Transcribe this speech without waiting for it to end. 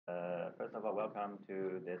First of all, welcome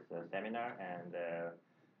to this seminar, and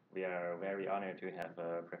we are very honored to have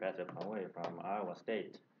Professor Peng from Iowa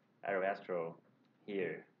State Aeroastro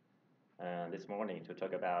here this morning to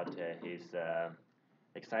talk about his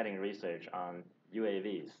exciting research on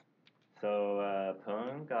UAVs. So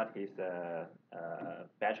Peng got his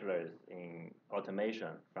bachelor's in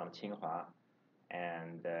automation from Tsinghua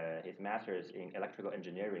and his master's in electrical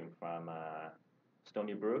engineering from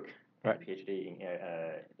Stony Brook, and Right. PhD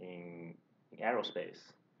in aerospace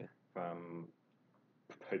from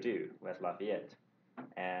Purdue, West Lafayette.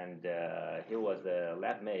 And he was a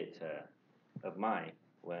lab mate of mine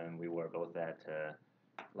when we were both at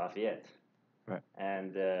Lafayette. Right.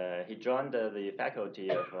 And he joined the faculty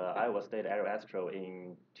of Iowa State Aeroastro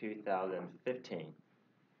in 2015,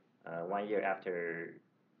 1 year after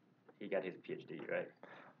he got his PhD, right?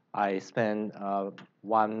 I spent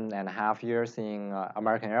 1.5 years in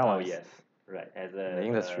American Airlines. Oh, yes, right. As a, in the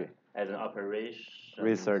industry. As an operations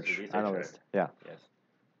Researcher. analyst. Yeah. Yes,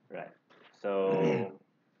 right. So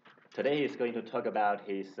today he's going to talk about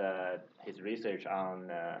his research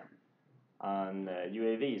on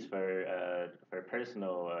UAVs for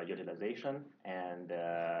personal utilization, and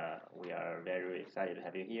we are very excited to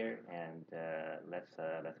have you here. And let's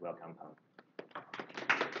welcome Peng.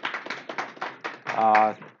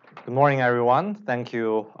 Good morning, everyone. Thank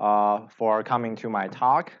you for coming to my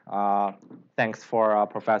talk. Thanks for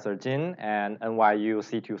Professor Jin and NYU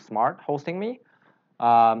C2 Smart hosting me.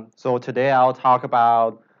 So today I'll talk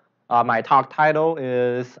about, my talk title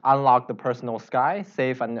is Unlock the Personal Sky,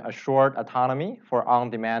 Safe and Assured Autonomy for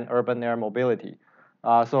On-Demand Urban Air Mobility.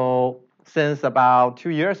 So since about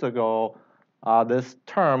 2 years ago, this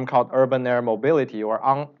term called urban air mobility or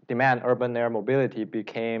on-demand urban air mobility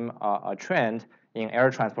became a trend in air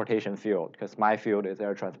transportation field, because my field is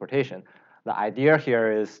air transportation. The idea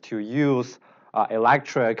here is to use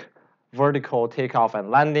electric vertical takeoff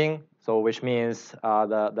and landing, so which means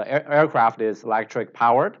the aircraft is electric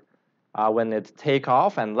powered. When it's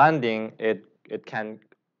takeoff and landing, it can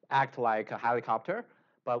act like a helicopter,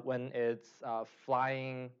 but when it's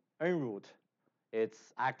flying en route,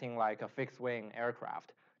 it's acting like a fixed-wing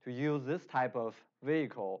aircraft. To use this type of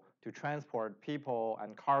vehicle to transport people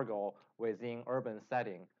and cargo within urban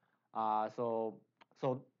setting. So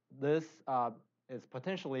this is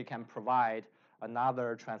potentially can provide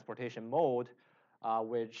another transportation mode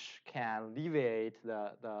which can alleviate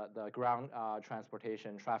the ground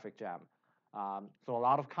transportation traffic jam. So a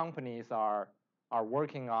lot of companies are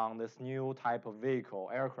working on this new type of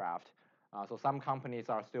vehicle, aircraft. So some companies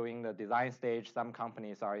are still in the design stage, some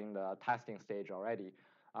companies are in the testing stage already.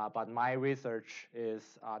 But my research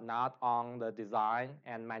is not on the design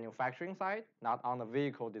and manufacturing side, not on the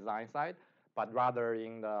vehicle design side, but rather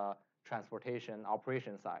in the transportation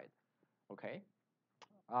operation side. Okay.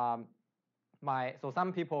 So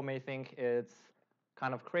some people may think it's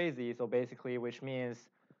kind of crazy. So basically, which means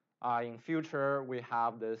in future we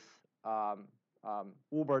have this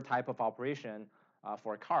Uber type of operation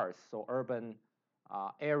for cars, so urban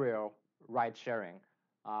aerial ride sharing.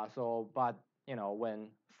 But when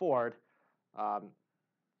Ford,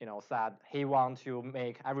 said he wants to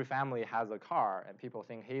make every family has a car, and people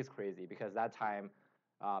think he's crazy because that time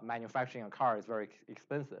manufacturing a car is very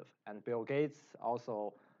expensive. And Bill Gates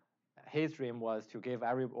also, his dream was to give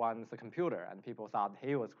everyone a computer, and people thought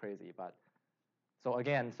he was crazy. But so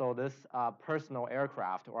again, so this personal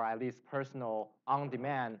aircraft, or at least personal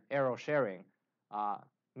on-demand aero sharing,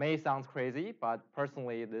 may sound crazy, but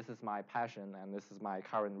personally, this is my passion, and this is my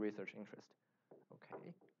current research interest.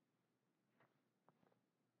 Okay.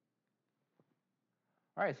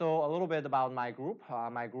 All right, so a little bit about my group.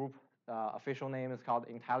 My group official name is called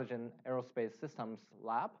Intelligent Aerospace Systems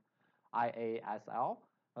Lab, IASL.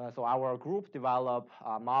 So our group develop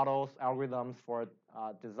models, algorithms for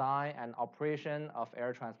design and operation of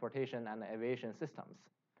air transportation and aviation systems.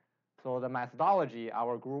 So the methodology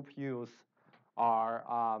our group use are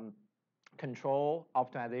control,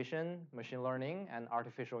 optimization, machine learning, and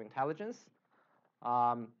artificial intelligence.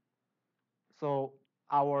 So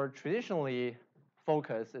our traditionally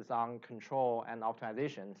focus is on control and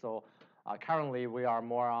optimization. So currently we are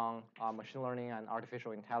more on machine learning and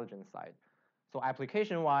artificial intelligence side. So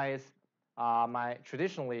application-wise,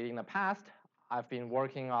 traditionally in the past, I've been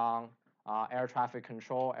working on air traffic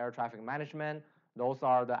control, air traffic management. Those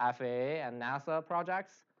are the FAA and NASA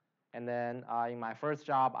projects. And then in my first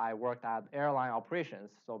job, I worked at airline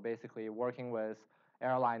operations. So basically working with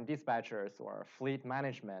airline dispatchers or fleet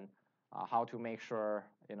management, how to make sure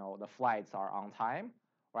the flights are on time,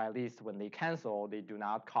 or at least when they cancel, they do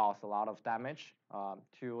not cause a lot of damage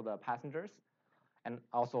to the passengers and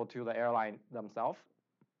also to the airline themselves.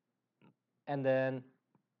 And then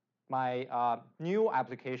my new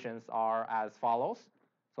applications are as follows.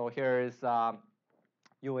 So here is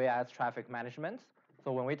UAS traffic management.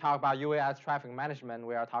 So when we talk about UAS traffic management,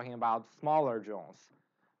 we are talking about smaller drones.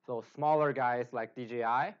 So smaller guys like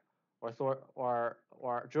DJI or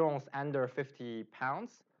drones under 50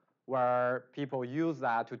 pounds, where people use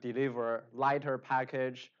that to deliver lighter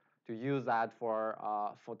package, to use that for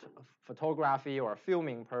photography or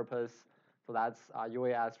filming purpose. So that's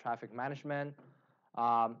UAS traffic management.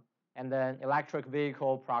 And then electric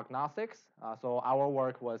vehicle prognostics. So our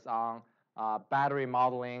work was on battery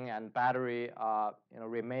modeling and battery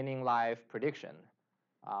remaining life prediction.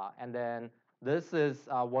 And then this is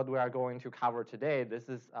what we are going to cover today. This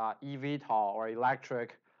is eVTOL, or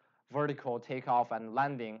electric vertical takeoff and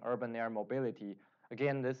landing urban air mobility.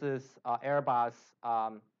 Again, this is Airbus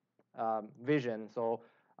vision. So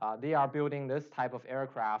they are building this type of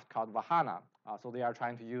aircraft called Vahana. So they are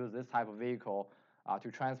trying to use this type of vehicle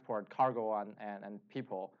to transport cargo and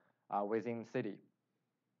people within city.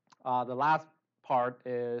 The last part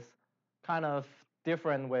is kind of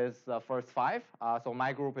different with the first five. So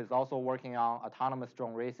my group is also working on autonomous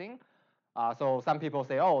drone racing. So some people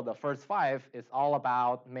say, oh, the first five is all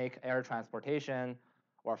about make air transportation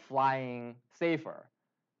or flying safer.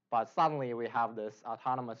 But suddenly we have this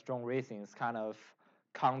autonomous drone racing kind of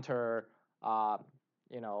counter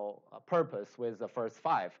purpose with the first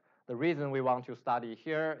five. The reason we want to study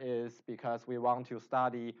here is because we want to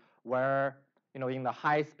study where, in the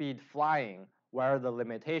high-speed flying, where the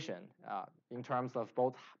limitation in terms of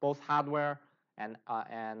both hardware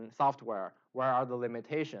and software, where are the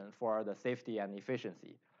limitations for the safety and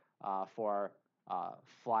efficiency for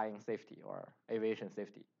flying safety or aviation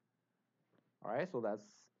safety. All right, so that's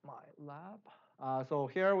my lab. So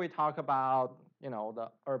here we talk about, the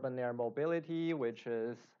urban air mobility, which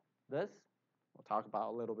is this. We'll talk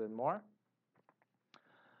about a little bit more.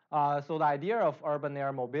 So the idea of urban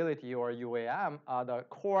air mobility, or UAM, the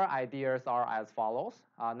core ideas are as follows.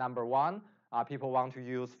 Number one, people want to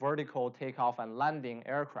use vertical takeoff and landing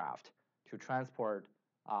aircraft to transport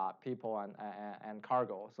people and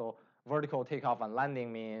cargo. So vertical takeoff and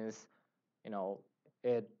landing means,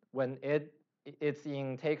 when it's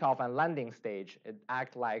in takeoff and landing stage, it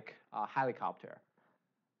acts like a helicopter.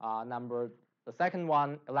 The second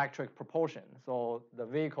one, electric propulsion. So the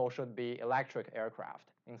vehicle should be electric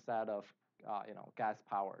aircraft instead of gas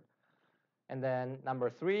powered. And then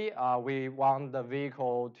number three, we want the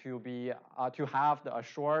vehicle to be to have the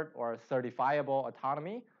assured or certifiable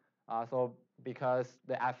autonomy. So because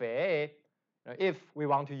the FAA, if we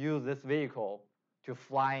want to use this vehicle to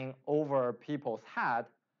flying over people's head,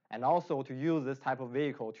 and also to use this type of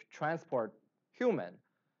vehicle to transport human,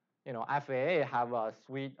 FAA have a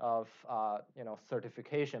suite of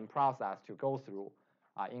certification process to go through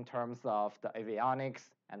in terms of the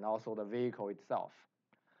avionics and also the vehicle itself.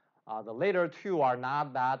 The later two are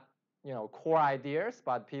not that core ideas,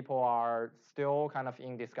 but people are still kind of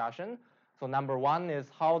in discussion. So number one is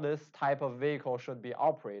how this type of vehicle should be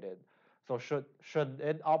operated. So should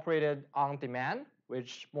it operated on demand,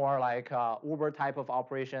 which more like Uber type of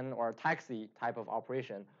operation or taxi type of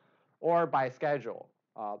operation, or by schedule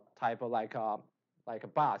type of like a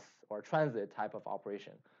bus or transit type of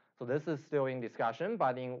operation. So this is still in discussion,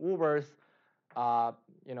 but in Uber's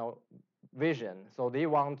vision, so they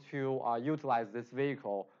want to utilize this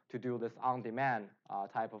vehicle to do this on-demand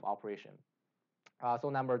type of operation. So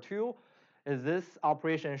number two is this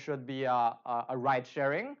operation should be a ride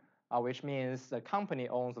sharing, which means the company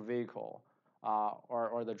owns the vehicle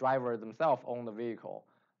or the driver themselves own the vehicle,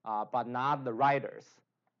 but not the riders.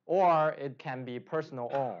 Or it can be personal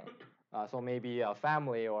owned. So maybe a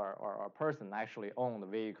family or a person actually own the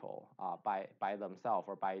vehicle by themselves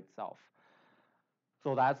or by itself.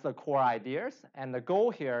 So that's the core ideas. And the goal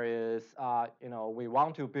here is, we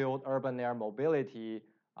want to build urban air mobility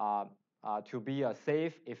to be a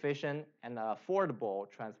safe, efficient, and affordable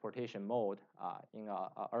transportation mode in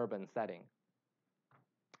an urban setting.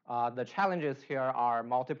 The challenges here are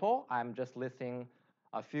multiple. I'm just listing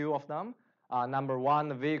a few of them. Number one,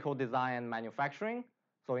 the vehicle design and manufacturing.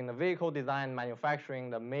 So in the vehicle design and manufacturing,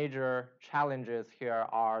 the major challenges here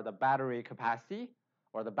are the battery capacity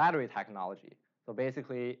or the battery technology. So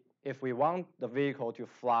basically, if we want the vehicle to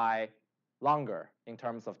fly longer in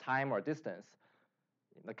terms of time or distance,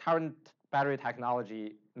 the current battery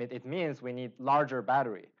technology, it means we need larger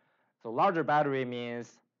battery. So larger battery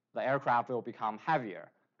means the aircraft will become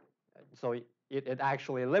heavier. So it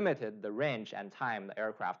actually limited the range and time the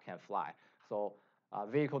aircraft can fly. So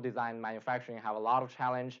vehicle design manufacturing have a lot of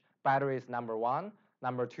challenge. Battery is number one.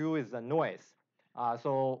 Number two is the noise.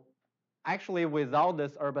 So actually, without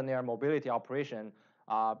this urban air mobility operation,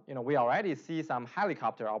 we already see some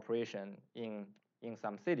helicopter operation in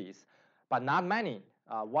some cities, but not many.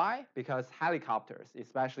 Why? Because helicopters,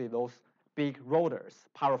 especially those big rotors,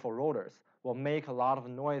 powerful rotors, will make a lot of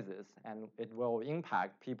noises, and it will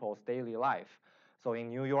impact people's daily life. So in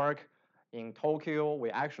New York, in Tokyo, we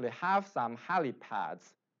actually have some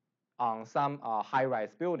helipads on some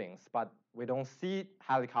high-rise buildings, but we don't see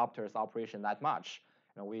helicopters operation that much.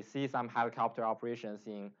 We see some helicopter operations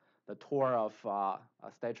in the tour of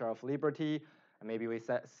Statue of Liberty, and maybe we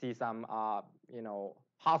see some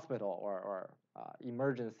hospital or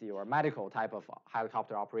emergency or medical type of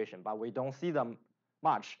helicopter operation, but we don't see them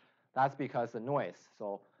much. That's because the noise.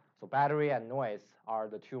 So battery and noise are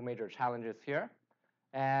the two major challenges here.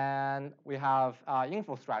 And we have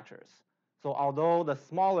infrastructures. So although the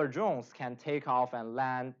smaller drones can take off and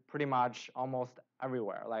land pretty much almost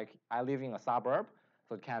everywhere, like I live in a suburb,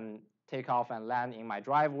 so it can take off and land in my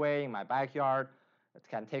driveway, in my backyard. It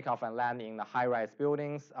can take off and land in the high-rise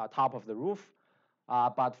buildings, top of the roof.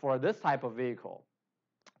 But for this type of vehicle,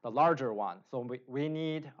 the larger one, so we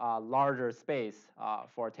need larger space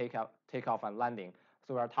for takeoff and landing.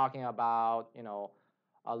 So we're talking about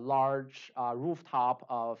a large rooftop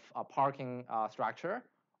of a parking structure,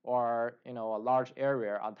 or a large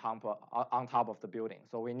area on top of the building.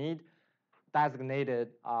 So we need designated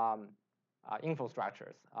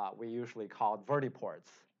infrastructures. We usually call vertiports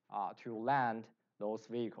to land those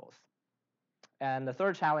vehicles. And the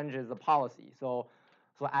third challenge is the policy. So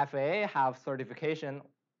FAA have certification,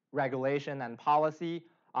 regulation, and policy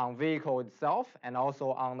on vehicle itself and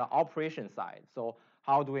also on the operation side. So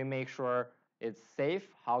how do we make sure it's safe?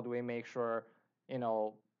 How do we make sure,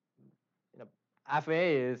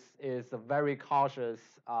 FAA is a very cautious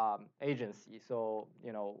agency. So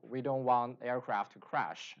we don't want aircraft to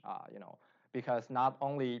crash. Because not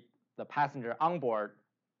only the passenger on board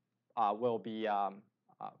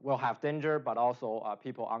will have danger, but also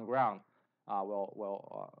people on ground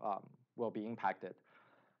will be impacted.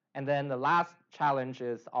 And then the last challenge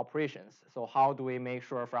is operations. So how do we make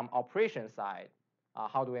sure from operation side,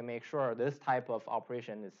 how do we make sure this type of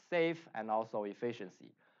operation is safe and also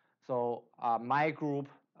efficiency? So my group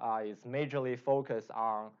is majorly focused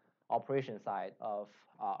on operation side of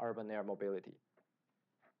urban air mobility.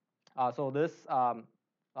 So this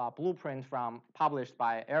blueprint published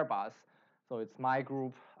by Airbus, so it's my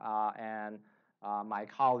group and my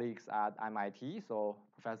colleagues at MIT, so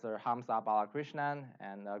Professor Hamza Balakrishnan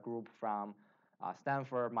and a group from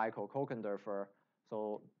Stanford, Michael Kokendorfer.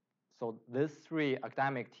 So these three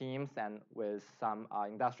academic teams and with some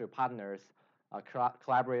industrial partners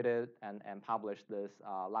collaborated and published this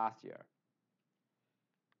last year.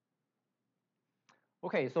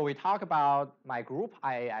 Okay, so we talk about my group,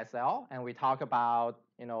 IASL, and we talk about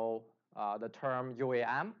the term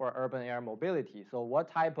UAM or urban air mobility. So what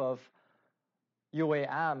type of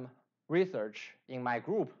UAM research in my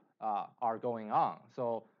group are going on?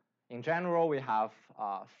 So in general, we have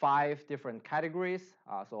 5 different categories.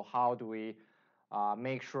 So how do we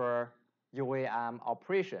make sure UAM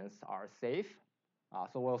operations are safe?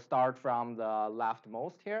 So we'll start from the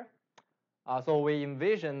leftmost here. So we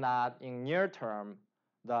envision that in near term,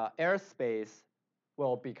 the first airspace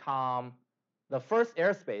will become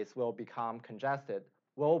congested,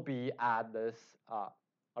 will be at this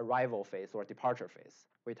arrival phase or departure phase.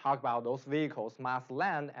 We talk about those vehicles must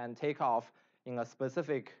land and take off in a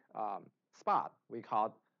specific spot we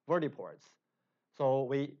call vertiports. So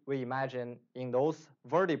we imagine in those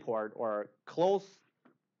vertiport or close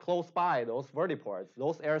by those vertiports,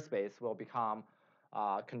 those airspace will become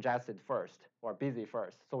congested first or busy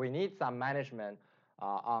first. So we need some management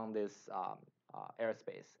on this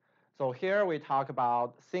airspace. So here we talk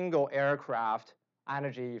about single aircraft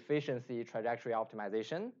energy efficiency trajectory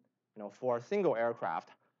optimization. For single aircraft,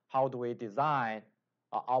 how do we design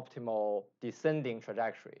an optimal descending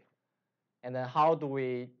trajectory? And then how do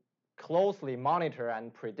we closely monitor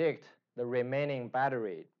and predict the remaining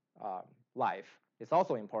battery life? It's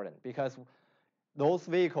also important because those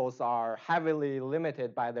vehicles are heavily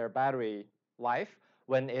limited by their battery life.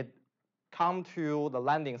 When it comes to the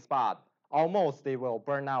landing spot, almost they will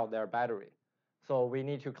burn out their battery. So we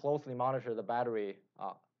need to closely monitor the battery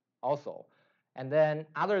also. And then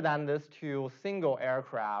other than these 2 single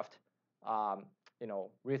aircraft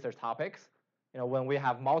research topics, when we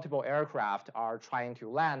have multiple aircraft are trying to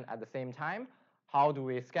land at the same time, how do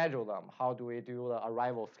we schedule them? How do we do the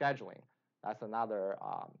arrival scheduling? That's another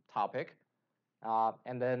topic.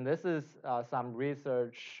 And then this is some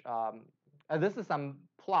research, this is some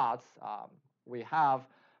plots we have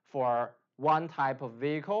for one type of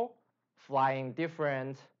vehicle flying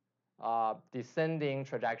different descending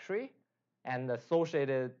trajectory and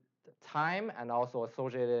associated time and also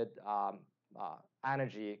associated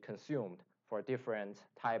energy consumed for different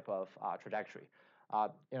type of trajectory.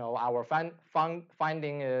 Our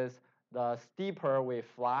finding is the steeper we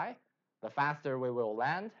fly, the faster we will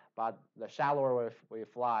land, but the shallower we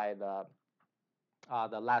fly,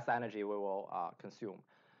 the less energy we will consume.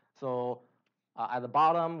 So at the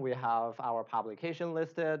bottom, we have our publication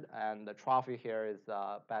listed, and the trophy here is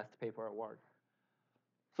the best paper award.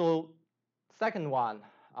 So second one,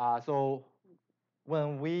 so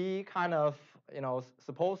when we kind of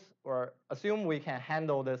suppose or assume we can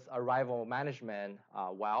handle this arrival management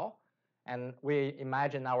well, and we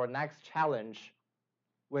imagine our next challenge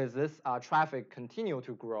with this traffic continue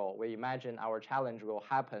to grow, we imagine our challenge will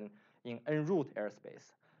happen in en route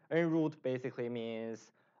airspace. En route basically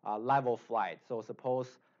means level flight. So suppose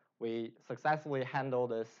we successfully handle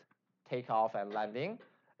this takeoff and landing.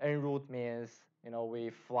 En route means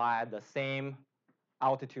we fly at the same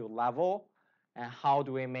altitude level, and how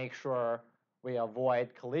do we make sure we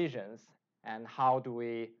avoid collisions, and how do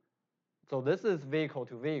we, so this is vehicle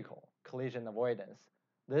to vehicle collision avoidance.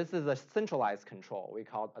 This is a centralized control. We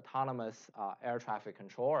call it autonomous air traffic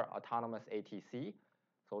control, or autonomous ATC.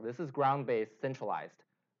 So this is ground-based centralized.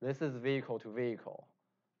 This is vehicle to vehicle.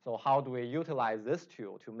 So how do we utilize this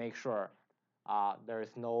tool to make sure there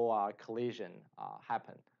is no collision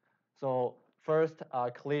happen? So first,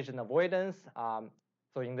 collision avoidance.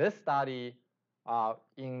 So in this study,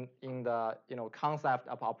 in the concept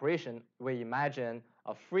of operation, we imagine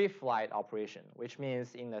a free flight operation, which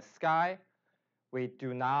means in the sky, we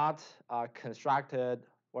do not constructed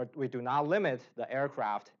or we do not limit the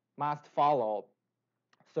aircraft must follow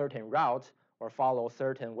certain route or follow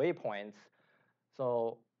certain waypoints.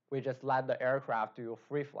 So we just let the aircraft do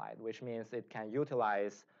free flight, which means it can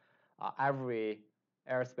utilize every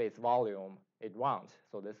airspace volume it wants.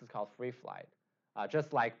 So this is called free flight.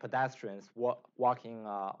 Just like pedestrians walking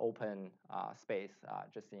open space,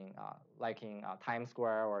 just in like in Times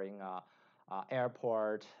Square or in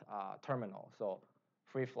airport terminal. So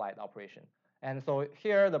free flight operation. And so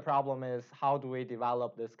here the problem is, how do we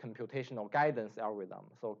develop this computational guidance algorithm?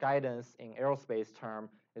 So guidance in aerospace term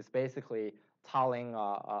is basically telling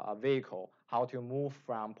a vehicle how to move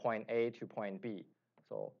from point A to point B.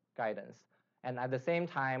 So guidance. And at the same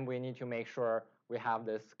time, we need to make sure we have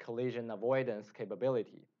this collision avoidance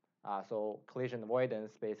capability. So collision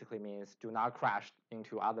avoidance basically means do not crash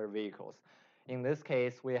into other vehicles. In this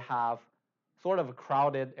case, we have sort of a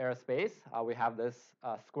crowded airspace. We have this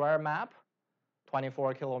square map,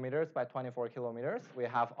 24 kilometers by 24 kilometers. We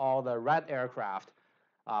have all the red aircraft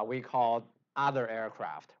we call other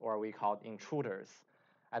aircraft, or we call intruders.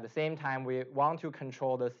 At the same time, we want to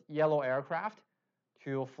control this yellow aircraft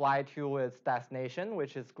to fly to its destination,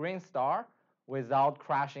 which is Green Star, without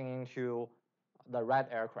crashing into the red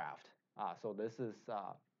aircraft. So this is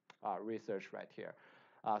research right here.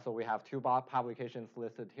 So we have two publications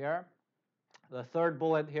listed here. The third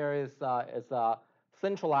bullet here is a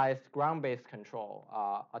centralized ground-based control,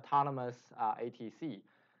 autonomous ATC.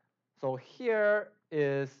 So here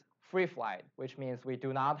is free flight, which means we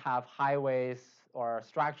do not have highways or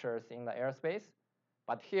structures in the airspace.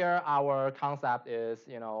 But here our concept is,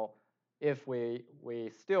 if we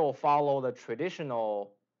still follow the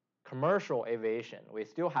traditional commercial aviation, we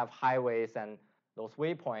still have highways and those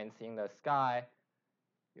waypoints in the sky,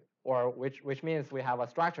 or which means we have a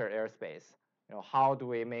structured airspace. How do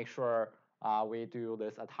we make sure we do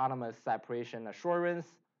this autonomous separation assurance?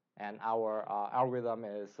 And our algorithm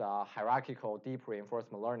is hierarchical deep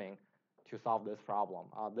reinforcement learning to solve this problem.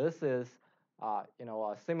 This is a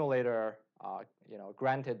simulator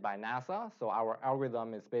granted by NASA. So our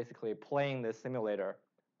algorithm is basically playing this simulator,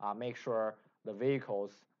 make sure the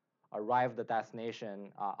vehicles arrive the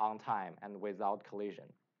destination on time and without collision.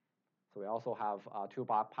 So we also have two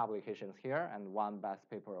publications here and one best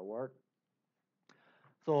paper award.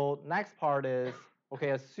 So next part is,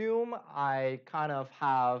 okay, assume I kind of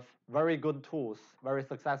have very good tools, very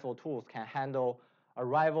successful tools can handle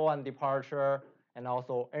arrival and departure and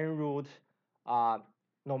also en route,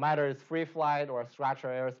 no matter it's free flight or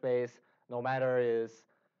structured airspace, no matter is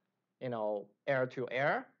air to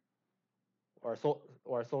air or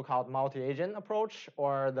so-called multi-agent approach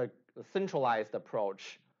or the centralized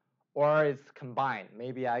approach, or it's combined.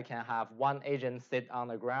 Maybe I can have one agent sit on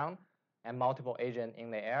the ground and multiple agents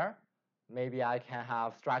in the air. Maybe I can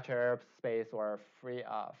have structured airspace or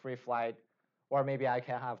free flight, or maybe I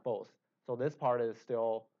can have both. So this part is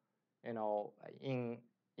still, in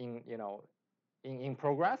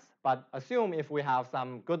progress. But assume if we have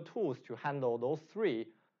some good tools to handle those three,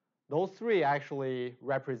 those three actually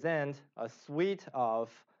represent a suite of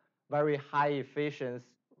very high efficient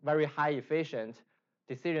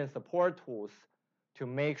decision support tools to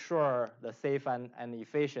make sure the safe and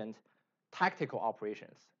efficient tactical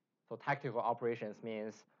operations. So tactical operations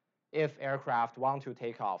means if aircraft want to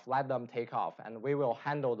take off, let them take off, and we will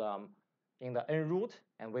handle them in the en route,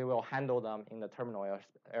 and we will handle them in the terminal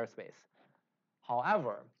airspace.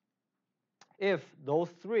 However, if those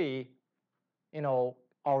three,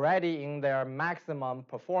 already in their maximum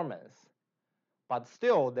performance, but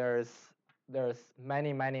still there's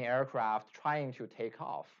many aircraft trying to take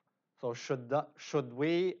off. So should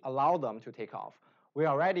we allow them to take off? We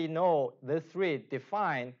already know these three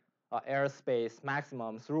define airspace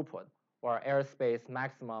maximum throughput or airspace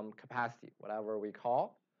maximum capacity, whatever we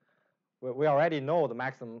call. We already know the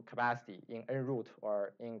maximum capacity in en route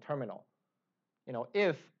or in terminal.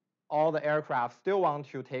 If all the aircraft still want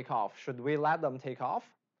to take off, should we let them take off?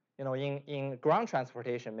 In ground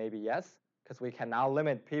transportation, maybe yes, because we can now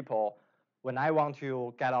limit people. When I want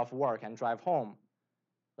to get off work and drive home,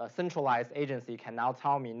 the centralized agency can now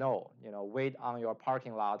tell me, no, wait on your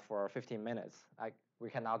parking lot for 15 minutes. We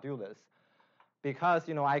cannot do this. Because,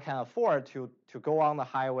 I can afford to go on the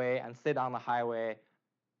highway and sit on the highway,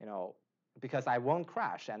 because I won't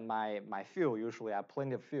crash, and my fuel, usually I have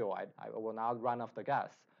plenty of fuel. I will not run off the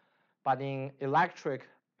gas. But in electric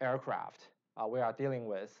aircraft we are dealing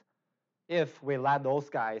with, if we let those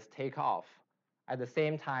guys take off, at the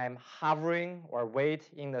same time hovering or wait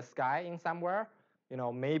in the sky in somewhere,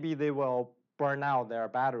 maybe they will burn out their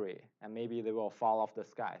battery, and maybe they will fall off the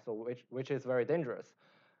sky, so which is very dangerous.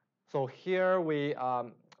 So here we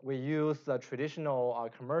use the traditional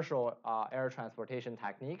commercial air transportation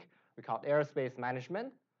technique. We call it airspace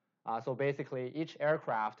management. So basically, each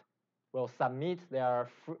aircraft will submit their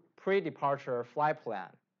pre-departure flight plan,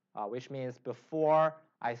 which means before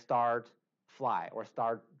I start fly or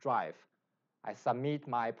start drive, I submit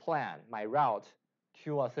my plan, my route,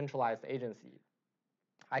 to a centralized agency.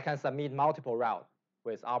 I can submit multiple routes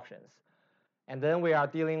with options. And then we are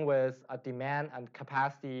dealing with a demand and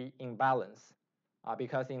capacity imbalance,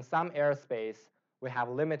 because in some airspace, we have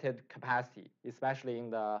limited capacity, especially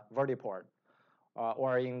in the vertiport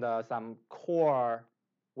or in some core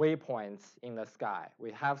waypoints in the sky.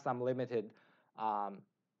 We have some limited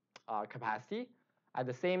capacity. At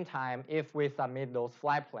the same time, if we submit those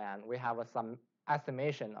flight plans, we have some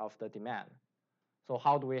estimation of the demand. So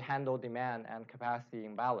how do we handle demand and capacity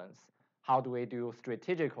imbalance? How do we do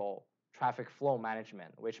strategical traffic flow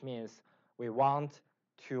management, which means we want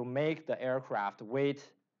to make the aircraft wait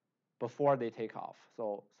before they take off.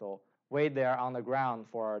 So wait there on the ground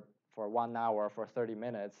for 1 hour, for 30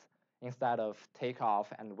 minutes, instead of take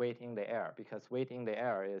off and wait in the air, because wait in the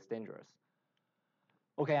air is dangerous.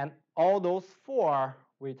 Okay, and all those four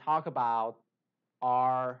we talk about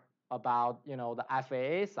are about the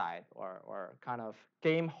FAA side or kind of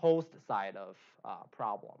game host side of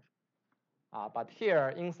problem. But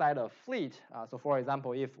here inside a fleet, so for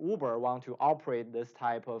example, if Uber want to operate this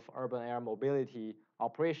type of urban air mobility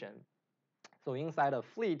operation, so inside a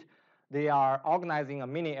fleet, they are organizing a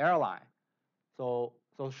mini airline. So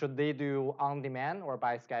should they do on demand or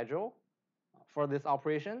by schedule for this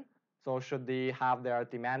operation? So should they have their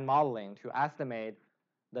demand modeling to estimate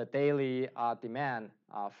the daily demand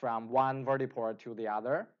from one vertiport to the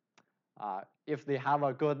other? If they have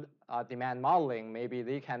a good demand modeling, maybe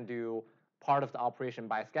they can do part of the operation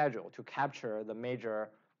by schedule to capture the major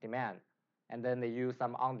demand. And then they use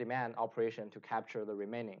some on-demand operation to capture the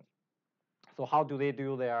remaining. So how do they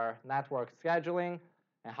do their network scheduling,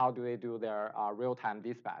 and how do they do their real-time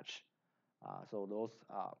dispatch? So those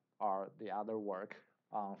are the other work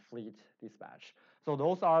on fleet dispatch. So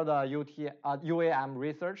those are the UAM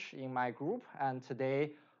research in my group, and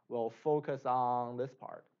today we'll focus on this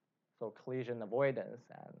part, so collision avoidance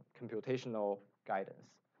and computational guidance.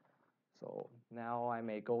 So now I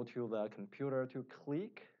may go to the computer to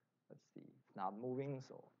click. Let's see, it's not moving,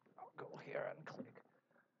 so I'll go here and click.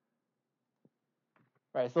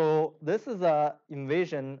 Right, so this is a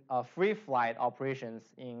envision free flight operations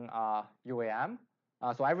in UAM.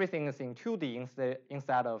 So everything is in 2D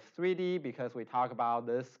instead of 3D, because we talk about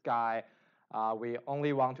this guy, we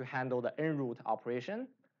only want to handle the en route operation.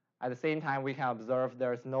 At the same time, we can observe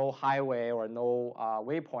there's no highway or no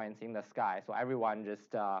waypoints in the sky, so everyone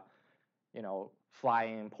just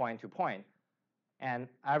flying point to point. And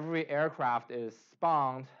every aircraft is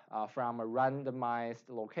spawned from a randomized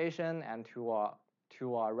location and to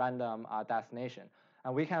a random destination.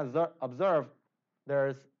 And we can observe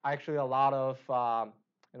there's actually a lot of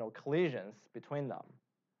collisions between them,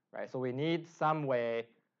 right? So we need some way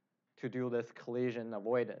to do this collision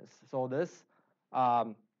avoidance. So this,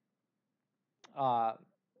 kind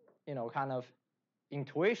of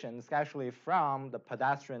intuition is actually from the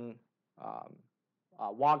pedestrian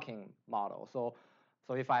walking model. So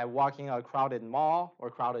if I'm walking a crowded mall or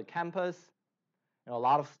crowded campus, a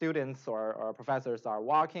lot of students or professors are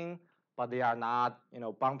walking, but they are not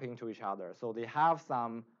bumping to each other. So they have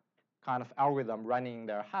some kind of algorithm running in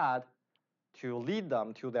their head to lead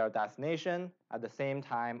them to their destination, at the same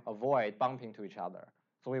time avoid bumping to each other.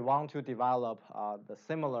 So we want to develop the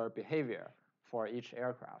similar behavior for each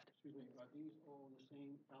aircraft. Excuse me, are these all the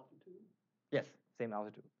same altitude? Yes, same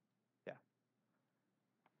altitude. Yeah.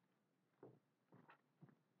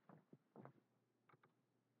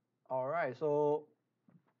 All right. So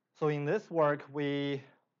in this work, we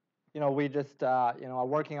just are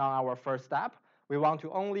working on our first step. We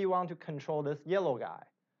only want to control this yellow guy.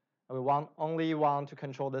 We only want to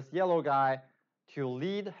control this yellow guy to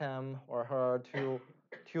lead him or her to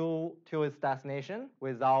its destination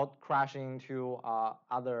without crashing to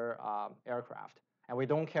other aircraft. And we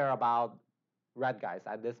don't care about red guys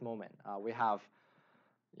at this moment. We have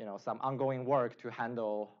some ongoing work to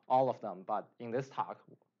handle all of them. But in this talk,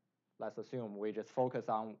 let's assume we just focus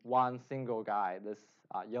on one single guy, this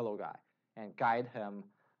yellow guy, and guide him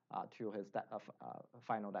to his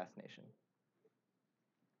final destination.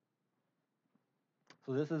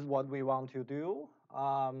 So this is what we want to do.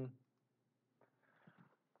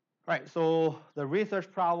 Right, so the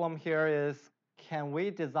research problem here is, can we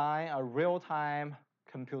design a real-time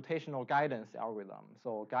computational guidance algorithm?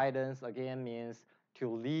 So guidance, again, means to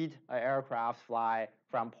lead an aircraft fly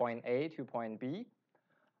from point A to point B.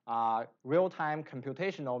 Real-time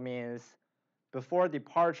computational means before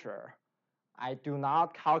departure, I do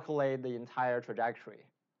not calculate the entire trajectory.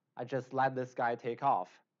 I just let this guy take off.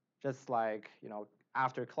 Just like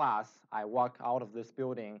after class, I walk out of this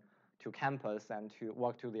building to campus and to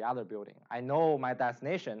walk to the other building. I know my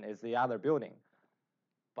destination is the other building,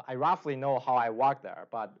 but I roughly know how I walk there.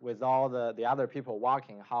 But with all the other people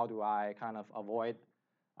walking, how do I kind of avoid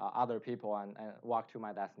other people and walk to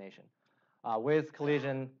my destination? With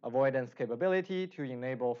collision avoidance capability to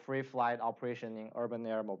enable free flight operation in urban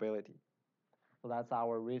air mobility. So that's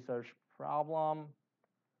our research problem.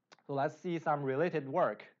 So let's see some related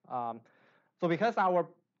work. So because our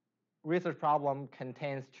research problem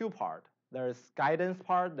contains two parts, there's guidance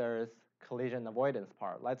part, there's collision avoidance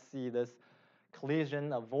part. Let's see this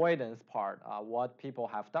collision avoidance part, what people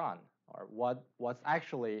have done, or what's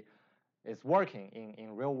actually is working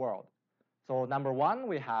in real world. So number one,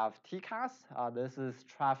 we have TCAS. This is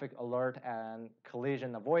traffic alert and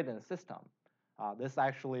collision avoidance system. This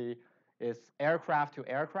actually is aircraft to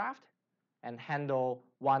aircraft and handle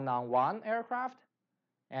one-on-one aircraft.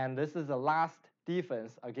 And this is the last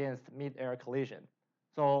defense against mid-air collision.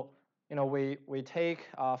 So we take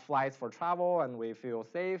flights for travel and we feel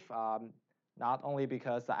safe, not only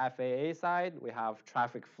because the FAA side, we have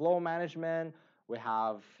traffic flow management, we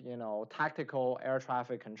have tactical air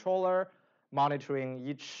traffic controller monitoring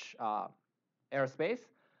each airspace,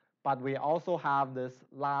 but we also have this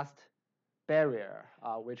last barrier,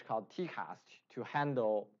 which called TCAS, to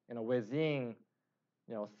handle within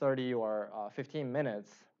 30 or 15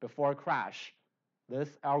 minutes before crash.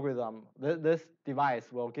 This algorithm, this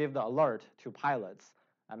device will give the alert to pilots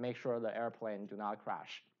and make sure the airplane do not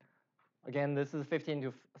crash. Again, this is 15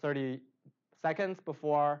 to 30 seconds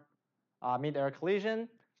before mid-air collision,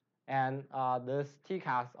 and this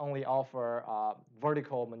TCAS only offer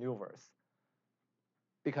vertical maneuvers.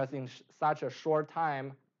 Because in such a short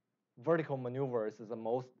time, vertical maneuvers is the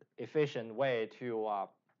most efficient way to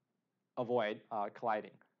avoid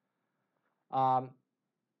colliding.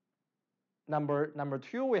 Number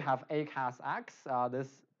two, we have ACAS-X. This,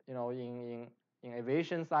 in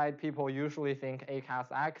aviation side, people usually think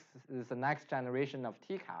ACAS-X is the next generation of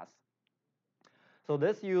TCAS. So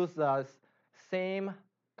this uses same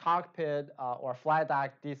cockpit or flight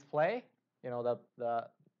deck display.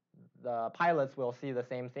 The pilots will see the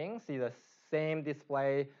same thing, see the same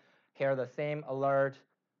display, hear the same alert.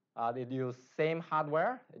 They use same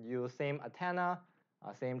hardware, it use same antenna,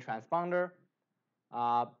 same transponder,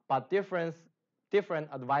 but different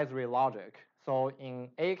advisory logic. So in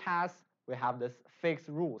ACAS, we have this fixed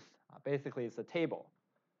rules. Basically, it's a table.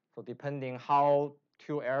 So depending how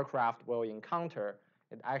two aircraft will encounter,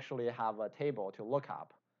 it actually have a table to look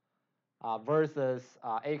up. Versus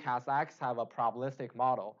ACAS-X have a probabilistic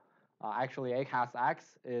model. Actually,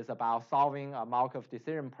 ACAS-X is about solving a Markov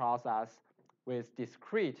decision process with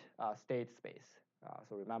discrete state space.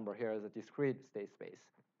 So remember, here is a discrete state space.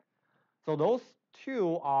 So those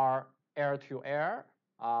two are air-to-air,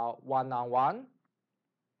 one-on-one.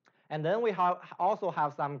 And then we also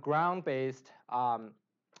have some ground-based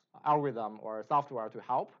algorithm or software to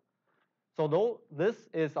help. So though this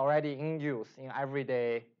is already in use in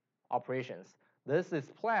everyday operations, this is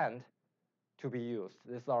planned to be used.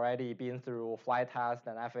 This has already been through flight test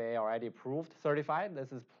and FAA already approved, certified.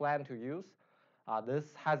 This is planned to use.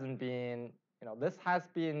 This hasn't been, this has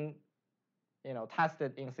been,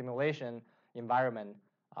 tested in simulation environment.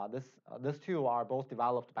 These two are both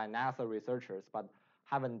developed by NASA researchers, but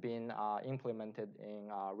haven't been implemented in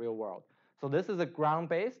real world. So this is a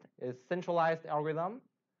ground-based, it's centralized algorithm.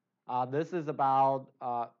 This is about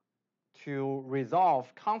to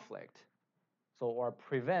resolve conflict, or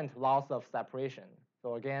prevent loss of separation.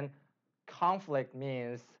 So again, conflict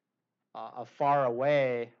means a far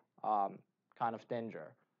away kind of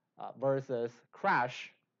danger versus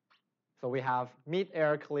crash. So we have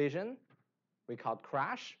mid-air collision, we call it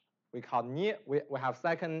crash. We have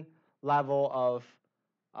second level of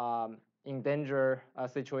in danger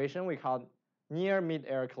situation, we call it near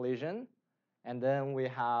mid-air collision, and then we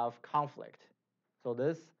have conflict. So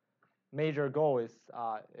this major goal is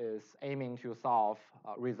aiming to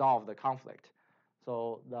resolve the conflict.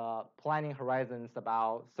 So the planning horizon is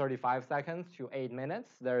about 35 seconds to 8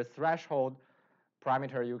 minutes. There's threshold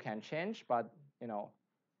parameter you can change, but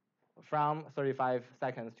from 35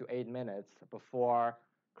 seconds to 8 minutes before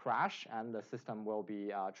crash, and the system will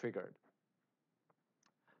be triggered.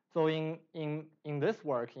 So in this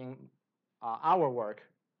work, in our work,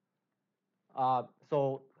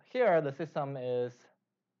 so here the system is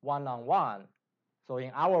one-on-one. So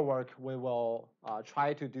in our work, we will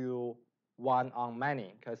try to do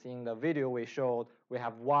one-on-many, because in the video we showed we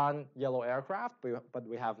have one yellow aircraft, but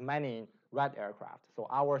we have many red aircraft. So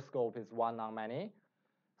our scope is one-on-many.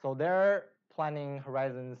 So their planning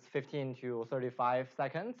horizons 15 to 35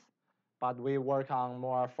 seconds, but we work on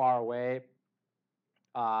more far away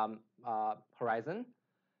horizon.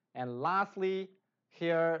 And lastly,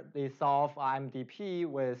 here they solve MDP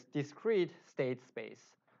with discrete state space.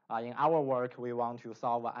 In our work, we want to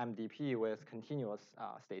solve MDP with continuous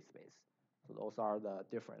state space. So those are the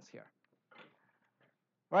difference here.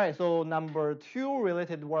 All right, so number 2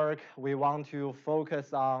 related work, we want to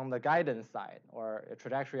focus on the guidance side or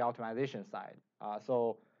trajectory optimization side.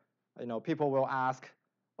 So people will ask,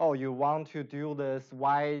 oh, you want to do this,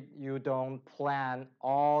 why you don't plan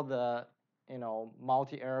all the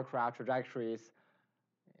multi-aircraft trajectories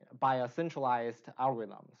by a centralized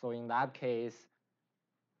algorithm? So in that case,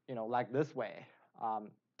 like this way.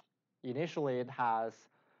 Initially, it has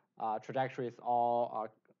trajectories all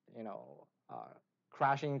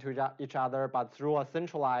crashing into each other, but through a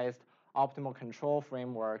centralized optimal control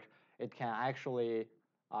framework, it can actually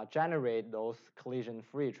generate those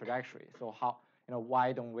collision-free trajectories. So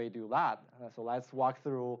why don't we do that? So let's walk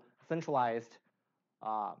through centralized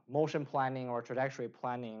motion planning or trajectory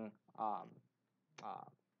planning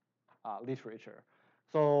literature.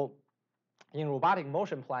 So in robotic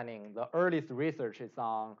motion planning, the earliest research is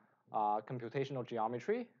on computational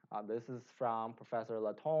geometry. This is from Professor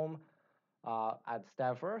Latome at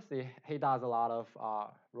Stanford. He does a lot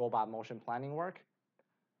of robot motion planning work.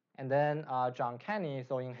 And then John Kenny,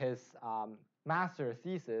 so in his master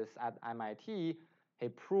thesis at MIT, he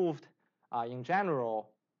proved in general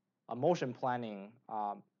motion planning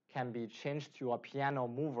can be changed to a piano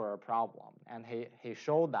mover problem. And he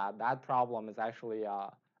showed that problem is actually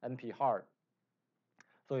NP hard.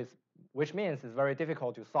 So which means it's very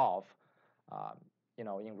difficult to solve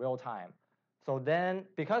in real time. So then,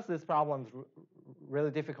 because this problem is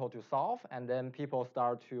really difficult to solve, and then people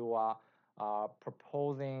start to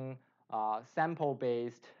proposing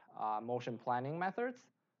sample-based motion planning methods.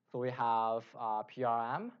 So we have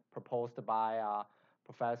PRM proposed by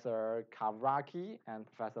Professor Kavraki and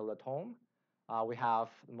Professor Latome. We have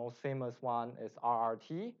the most famous one is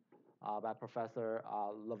RRT by Professor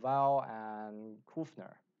Lavelle and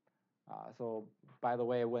Kufner. So by the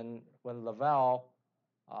way, when Lavelle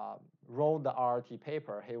wrote the RRT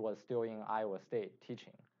paper, he was still in Iowa State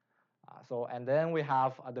teaching. And then we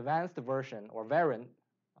have advanced version or variant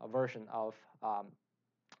version of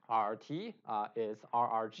RRT is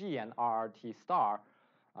RRG and RRT star,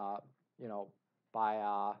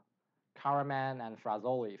 by Karaman and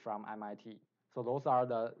Frazzoli from MIT. So those are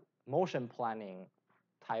the motion planning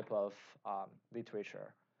type of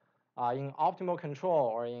literature. In optimal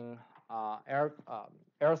control or in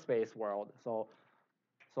airspace world,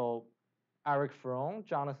 so Eric Fromm,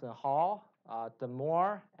 Jonathan Hall,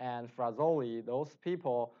 Demore, and Frazzoli, those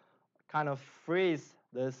people kind of freeze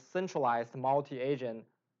this centralized multi-agent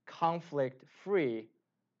conflict-free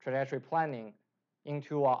trajectory planning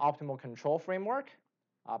into an optimal control framework.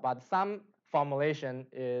 But some formulation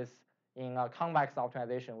is in a convex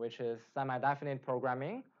optimization, which is semi-definite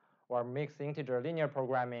programming or mixed integer linear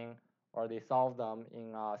programming, or they solve them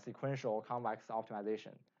in sequential convex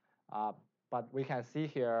optimization. But we can see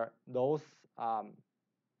here those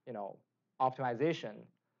optimization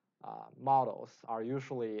models are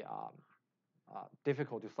usually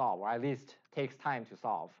difficult to solve, or at least takes time to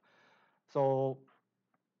solve. So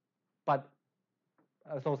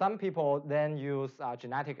some people then use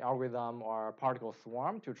genetic algorithm or particle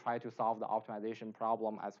swarm to try to solve the optimization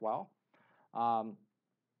problem as well.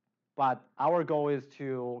 But our goal is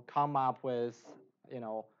to come up with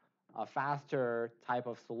a faster type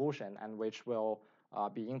of solution, and which will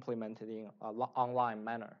be implemented in an online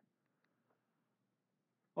manner.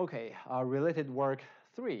 Okay, related work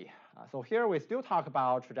 3. So here we still talk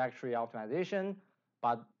about trajectory optimization,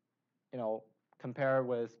 but compared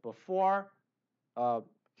with before,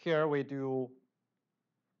 here we do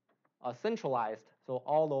a centralized. So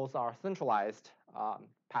all those are centralized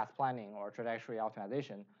path planning or trajectory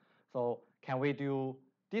optimization. So can we do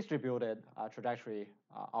distributed trajectory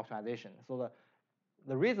optimization? So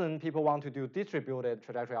the reason people want to do distributed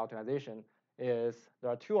trajectory optimization is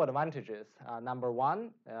there are 2 advantages. Number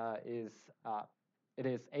one is it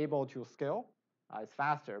is able to scale. It's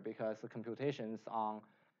faster because the computations on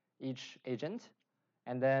each agent.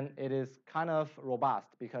 And then it is kind of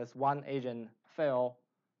robust because one agent fail,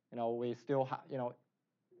 we still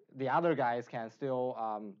the other guys can still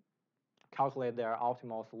calculate their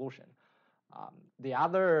optimal solution. The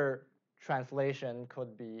other translation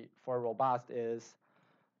could be for robust is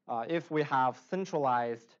if we have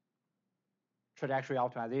centralized trajectory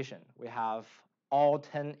optimization, we have all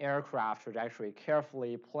 10 aircraft trajectory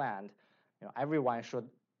carefully planned. Everyone should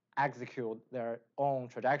execute their own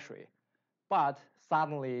trajectory. But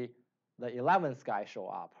suddenly the 11th guy show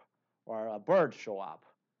up, or a bird show up.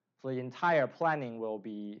 So the entire planning will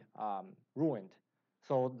be ruined.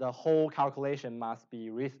 So the whole calculation must be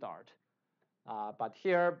restart. But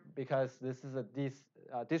here, because this is a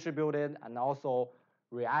distributed and also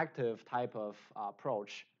reactive type of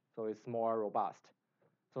approach, so it's more robust.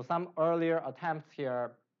 So some earlier attempts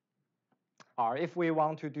here are if we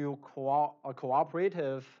want to do a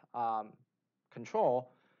cooperative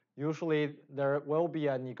control, usually there will be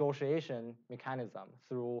a negotiation mechanism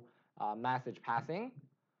through message passing.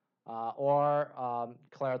 Or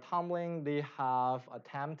Claire Tomlin, they have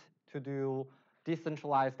attempt to do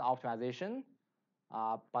decentralized optimization,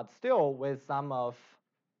 but still with some of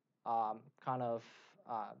kind of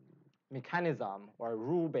mechanism or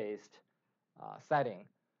rule-based setting.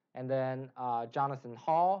 And then Jonathan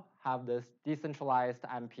Hall have this decentralized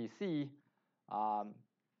MPC.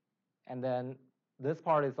 And then this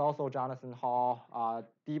part is also Jonathan Hall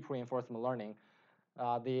deep reinforcement learning.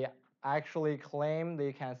 They actually claim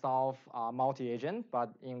they can solve multi-agent,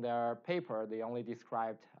 but in their paper, they only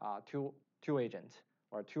described two agents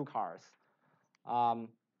or 2 cars.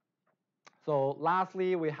 So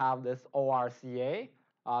lastly, we have this ORCA.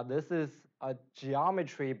 This is a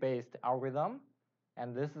geometry-based algorithm,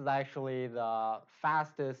 and this is actually the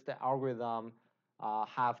fastest algorithm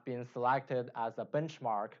have been selected as a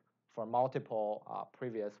benchmark for multiple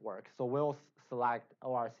previous work. So we'll select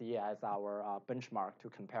ORCA as our benchmark to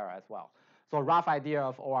compare as well. So a rough idea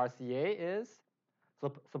of ORCA is,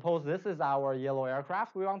 so suppose this is our yellow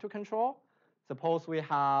aircraft we want to control. Suppose we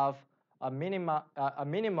have a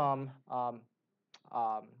minimum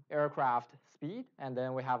aircraft speed, and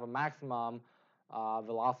then we have a maximum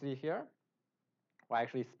velocity here, or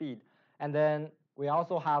actually speed. And then we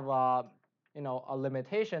also have a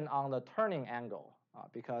limitation on the turning angle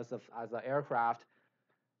because as an aircraft,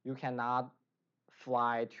 you cannot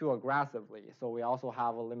fly too aggressively. So we also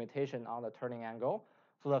have a limitation on the turning angle.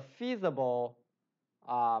 So the feasible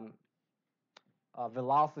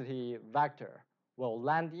velocity vector will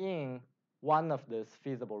land in one of these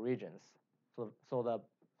feasible regions. So the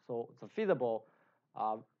feasible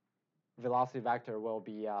velocity vector will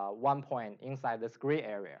be 1 point inside this gray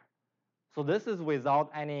area. So this is without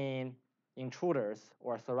any intruders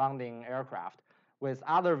or surrounding aircraft. With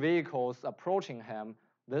other vehicles approaching him,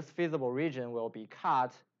 this feasible region will be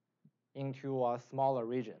cut into a smaller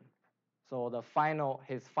region. So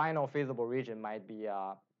his final feasible region might be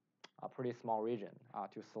a pretty small region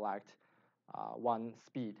to select one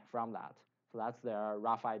speed from that. So that's their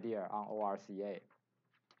rough idea on ORCA.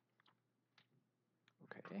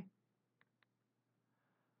 Okay.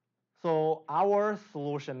 So our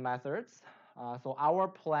solution methods. So our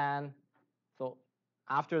plan. So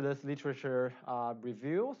after this literature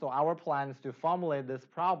review, so our plan is to formulate this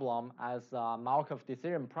problem as a Markov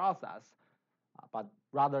decision process, but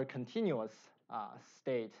rather continuous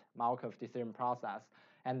state Markov decision process,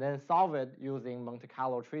 and then solve it using Monte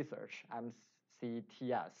Carlo tree search,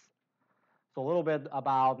 MCTS. So a little bit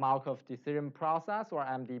about Markov decision process, or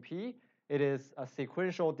MDP. It is a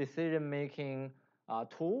sequential decision-making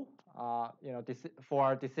tool,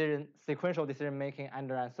 for sequential decision-making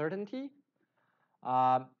under uncertainty.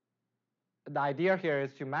 The idea here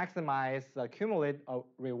is to maximize the cumulative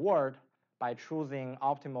reward by choosing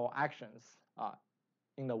optimal actions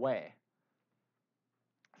in the way.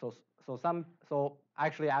 So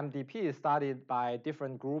actually MDP is studied by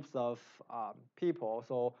different groups of people.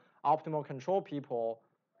 So optimal control people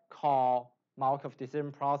call Markov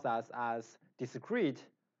decision process as discrete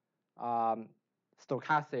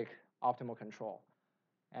stochastic optimal control.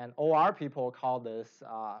 And OR people call this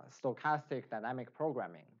stochastic dynamic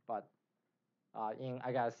programming. But in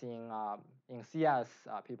CS,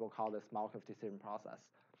 people call this Markov decision process.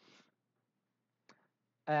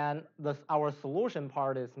 And our solution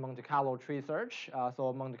part is Monte Carlo tree search.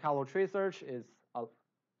 So Monte Carlo tree search is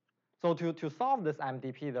so to solve this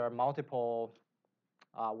MDP, there are multiple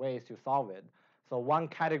ways to solve it. So one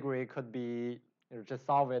category could be just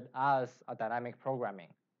solve it as a dynamic programming,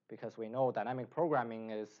 because we know dynamic programming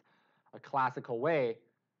is a classical way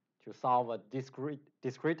to solve a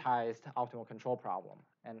discretized optimal control problem,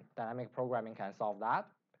 and dynamic programming can solve that.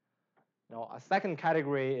 A second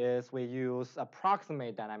category is we use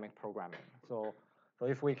approximate dynamic programming. So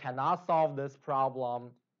if we cannot solve this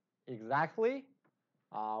problem exactly,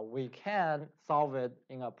 we can solve it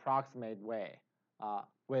in an approximate way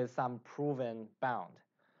with some proven bound.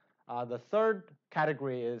 The third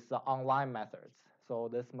category is the online methods. So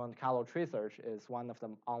this Monte Carlo tree search is one of the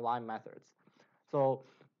online methods. So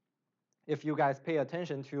if you guys pay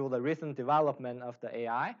attention to the recent development of the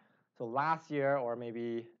AI, so last year or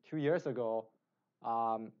maybe 2 years ago,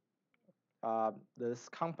 this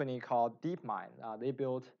company called DeepMind, they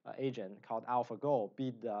built an agent called AlphaGo,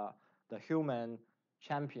 beat the human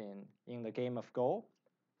champion in the game of Go.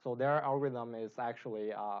 So their algorithm is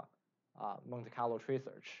actually Monte Carlo tree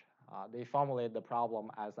search. They formulate the problem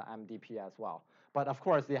as an MDP as well. But of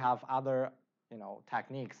course, they have other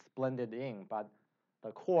techniques blended in, but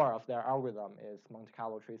the core of their algorithm is Monte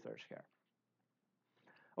Carlo tree search here.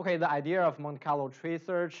 Okay, the idea of Monte Carlo tree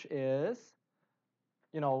search is,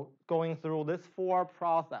 going through this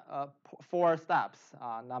four steps.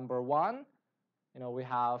 Number one, we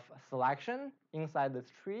have selection inside this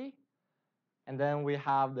tree, and then we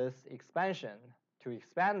have this expansion to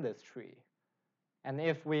expand this tree. And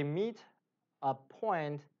if we meet a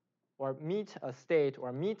point or meet a state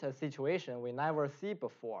or meet a situation we never see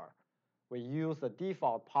before, we use the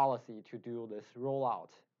default policy to do this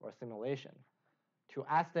rollout or simulation to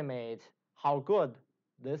estimate how good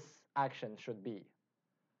this action should be.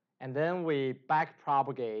 And then we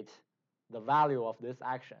backpropagate the value of this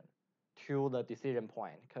action to the decision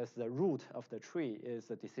point, because the root of the tree is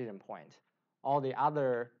the decision point. All the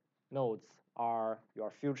other nodes are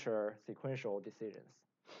your future sequential decisions.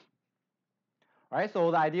 All right,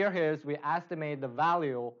 so the idea here is we estimate the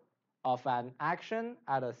value of an action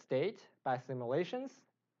at a state by simulations,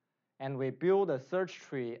 and we build a search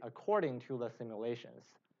tree according to the simulations.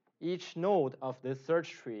 Each node of this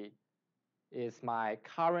search tree is my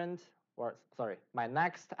my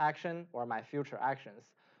next action or my future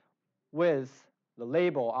actions, with the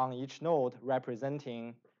label on each node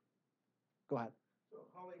representing. Go ahead. So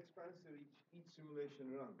how expensive each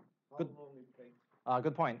simulation run? How Good. long it takes?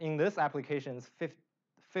 Good point. In this application, it's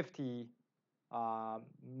 50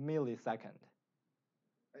 millisecond.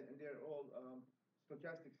 And they're all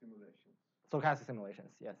stochastic simulations. Stochastic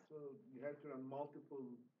simulations, yes. So you have to run multiple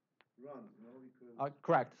runs, because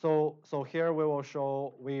Correct. So here we will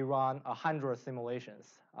show we run 100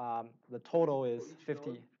 simulations. The total is 50.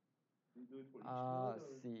 node? You do it for each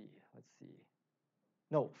node? Let's see.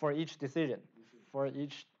 No, for each decision. For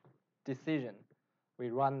each decision, we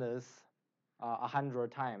run this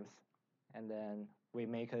 100 times, and then we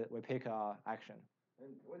pick a action. And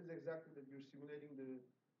what is exactly that you're simulating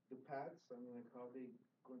the paths? I mean, like how they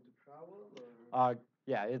going to travel? Or?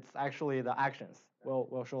 Yeah, it's actually the actions.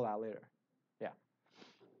 We'll show that later. Yeah.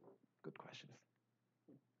 Good questions.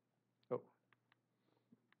 Oh.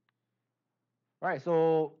 All right,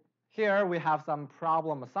 so here we have some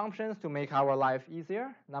problem assumptions to make our life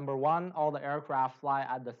easier. Number one, all the aircraft fly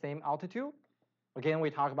at the same altitude. Again, we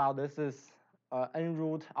talk about this is en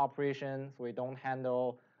route operation, so we don't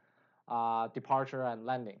handle departure and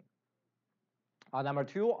landing. Number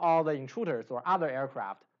two, all the intruders or other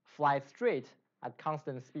aircraft fly straight at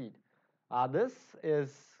constant speed. This is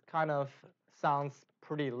sounds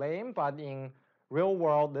pretty lame, but in real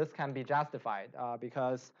world, this can be justified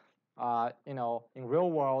because In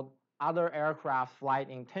real world, other aircraft flight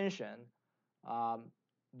intention,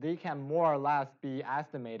 they can more or less be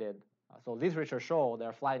estimated. So literature show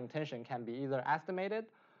their flight intention can be either estimated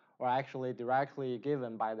or actually directly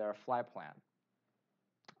given by their flight plan.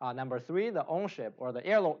 Number three, the on-ship or the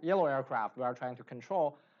yellow aircraft we are trying to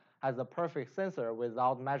control has a perfect sensor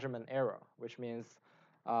without measurement error, which means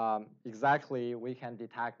exactly we can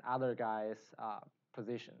detect other guys'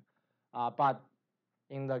 position. But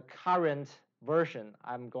in the current version,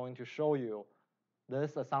 I'm going to show you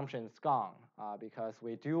this assumption is gone because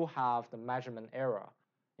we do have the measurement error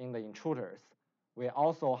in the intruders. We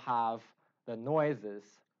also have the noises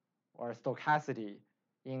or stochasticity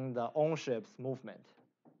in the on-ship's movement.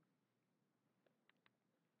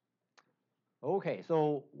 Okay,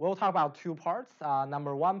 so we'll talk about two parts.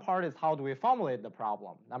 Number one part is how do we formulate the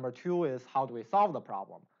problem. Number two is how do we solve the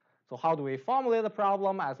problem. So how do we formulate the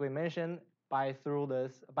problem, as we mentioned, by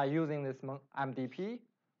using this MDP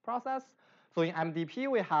process. So in MDP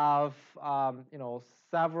we have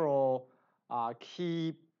several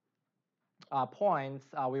key points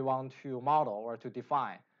we want to model or to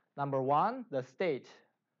define. Number one, the state.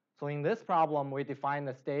 So in this problem, we define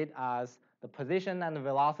the state as the position and the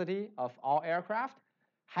velocity of all aircraft,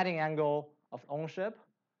 heading angle of on-ship,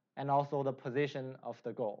 and also the position of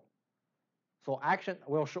the goal. So action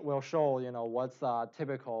will show what's a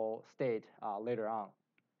typical state later on.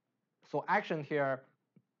 So action here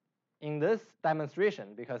in this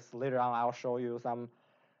demonstration, because later on I'll show you some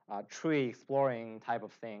tree exploring type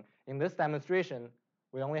of thing. In this demonstration,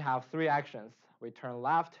 we only have three actions. We turn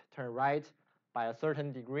left, turn right by a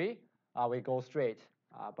certain degree. We go straight.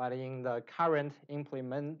 But in the current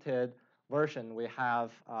implemented version, we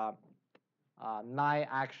have 9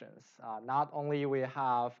 actions. Not only we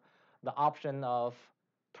have the option of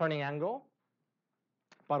turning angle,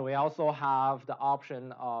 but we also have the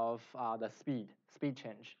option of the speed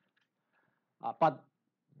change. But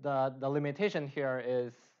the limitation here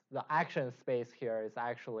is the action space here is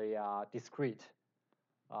actually discrete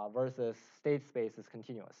versus state space is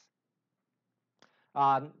continuous.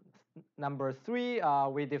 Number 3,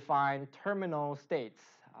 we define terminal states,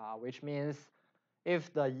 which means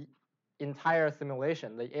if the entire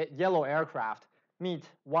simulation, the yellow aircraft, meet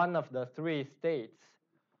one of the 3 states,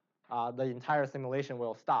 the entire simulation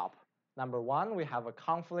will stop. Number 1, we have a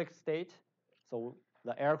conflict state, so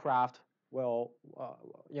the aircraft will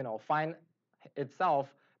find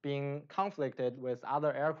itself being conflicted with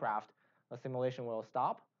other aircraft, the simulation will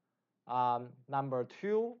stop. Number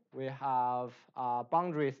 2, we have a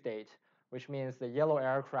boundary state, which means the yellow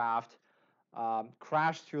aircraft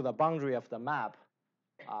crash to the boundary of the map.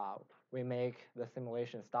 We make the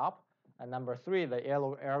simulation stop. And number 3, the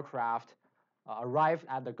yellow aircraft arrive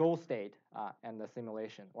at the goal state and the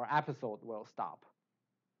simulation or episode will stop.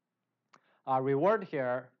 Reward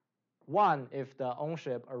here, 1 if the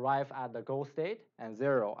on-ship arrive at the goal state and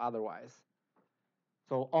 0 otherwise.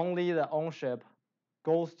 So only the on-ship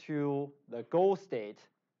goes to the goal state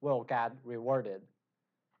will get rewarded.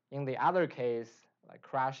 In the other case, like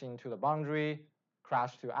crashing to the boundary,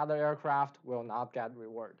 crash to other aircraft will not get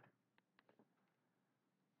reward.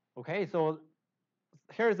 Okay, so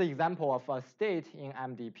here's the example of a state in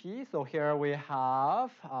MDP. So here we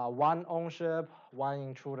have 1 on-ship, 1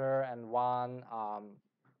 intruder, and 1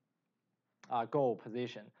 goal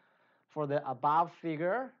position. For the above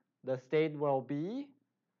figure, the state will be,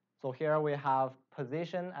 so here we have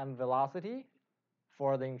position and velocity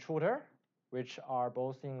for the intruder, which are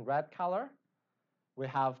both in red color. We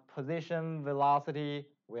have position, velocity.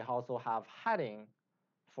 We also have heading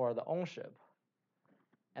for the on-ship.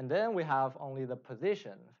 And then we have only the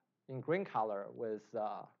position in green color with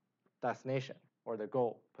destination or the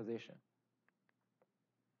goal position.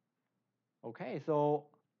 Okay, so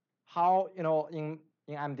how, in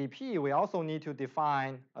MDP, we also need to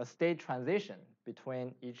define a state transition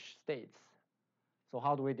between each states. So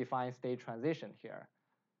how do we define state transition here?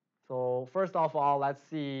 So first of all, let's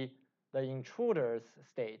see the intruder's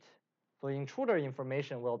state. So intruder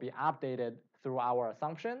information will be updated through our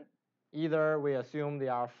assumption. Either we assume they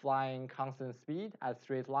are flying constant speed at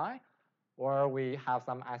straight line, or we have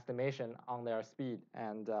some estimation on their speed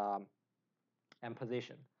and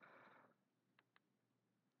position.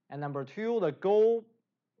 And number 2, the goal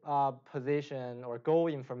position or goal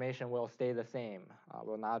information will stay the same,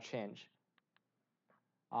 will not change.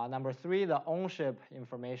 Number 3, the on-ship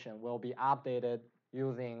information will be updated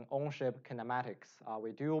using on-ship kinematics.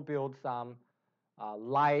 We do build some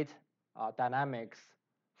light dynamics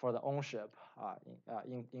for the on-ship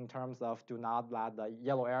in terms of do not let the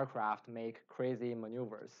yellow aircraft make crazy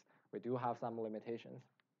maneuvers. We do have some limitations.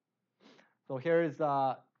 So here's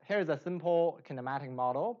here's a simple kinematic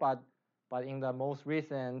model, but in the most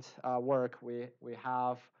recent work, we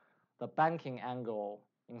have the banking angle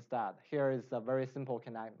instead. Here is a very simple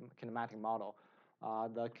kinematic model.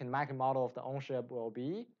 The kinematic model of the ownership will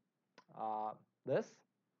be this.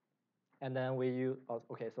 And then we use,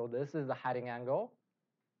 okay, so this is the heading angle.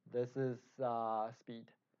 This is speed.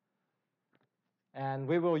 And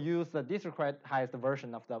we will use the discretized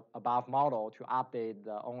version of the above model to update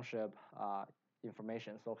the ownership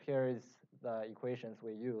information. So here is the equations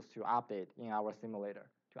we use to update in our simulator,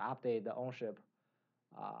 to update the ownership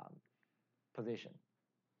position.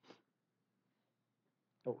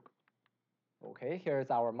 Okay, here's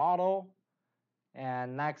our model.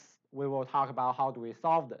 And next, we will talk about how do we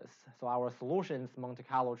solve this. So our solution is Monte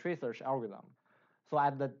Carlo tree search algorithm. So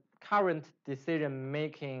at the current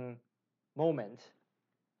decision-making moment,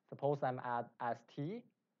 suppose I'm at ST,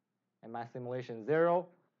 and my simulation 0,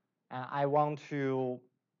 and I want to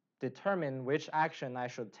determine which action I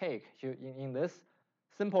should take. In this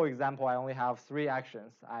simple example, I only have 3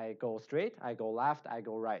 actions. I go straight, I go left, I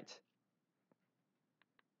go right.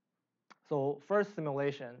 So first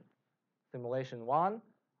simulation 1,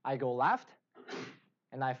 I go left,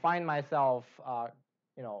 and I find myself,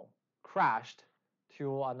 crashed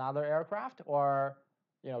to another aircraft or,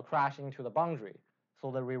 crash into the boundary.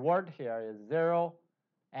 So the reward here is 0,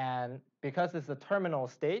 and because it's a terminal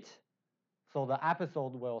state, so the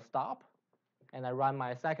episode will stop, and I run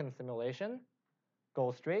my second simulation,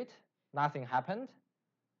 go straight, nothing happened,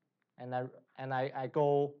 and I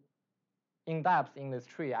go in depth in this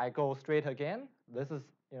tree. I go straight again. This is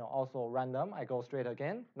also random. I go straight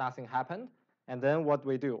again, nothing happened, and then what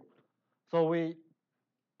we do? So we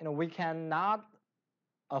cannot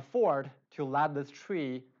afford to let this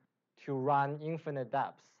tree to run infinite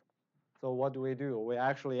depths. So what do? We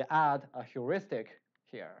actually add a heuristic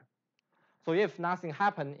here. So if nothing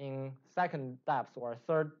happened in second depth or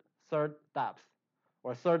third depth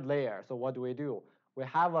or third layer, so what do? We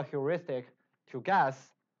have a heuristic to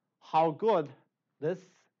guess how good this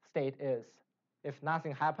state is. If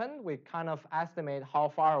nothing happened, we kind of estimate how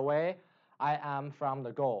far away I am from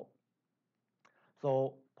the goal.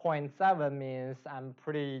 So 0.7 means I'm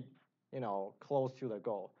pretty, close to the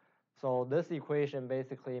goal. So this equation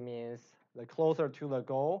basically means the closer to the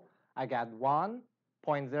goal, I get 1,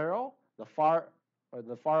 0.0.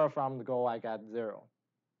 The farther from the goal, I get 0.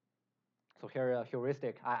 So here a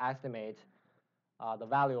heuristic, I estimate the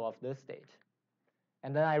value of this state.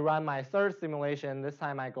 And then I run my third simulation. This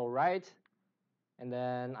time I go right, and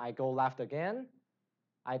then I go left again.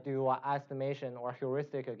 I do an estimation or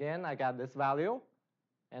heuristic again. I get this value,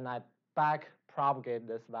 and I back propagate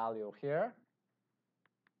this value here.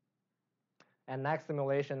 And next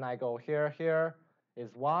simulation, I go here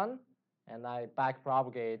is 1, and I back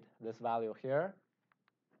propagate this value here.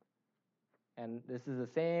 And this is the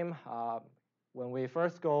same. When we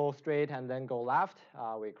first go straight and then go left,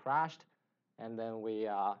 we crashed, and then we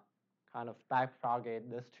kind of back propagate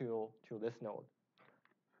this to this node.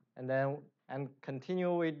 And then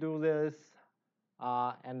continue we do this,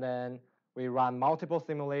 and then we run multiple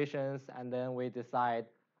simulations, and then we decide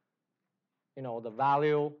the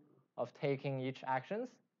value of taking each actions.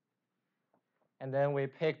 And then we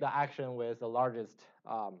pick the action with the largest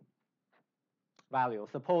value.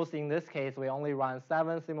 Suppose in this case, we only run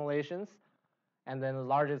 7 simulations, and then the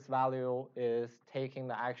largest value is taking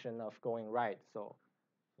the action of going right. So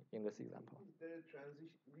in this example. Is there a transition?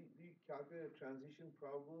 Do you calculate a transition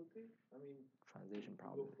probability? I mean, transition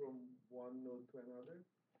probability. Go from one node to another?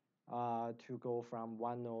 To go from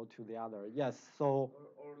one node to the other. Yes. So.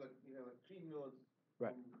 Or like you have like 3 nodes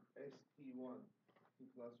right. from ST1 to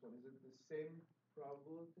plus 1. Is it the same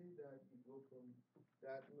probability that you go from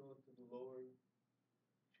that node to the lower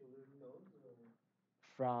children nodes? Or?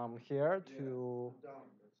 From here to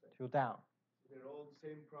down, let's say. To down. They're all the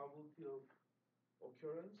same probability of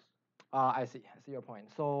occurrence? I see your point.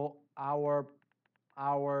 So our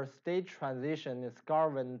state transition is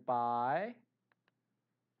governed by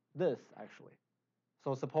this, actually.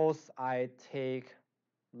 So suppose I take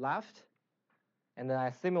left, and then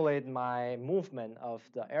I simulate my movement of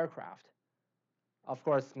the aircraft. Of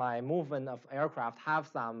course, my movement of aircraft have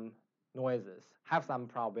some noises, have some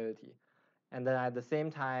probability. And then at the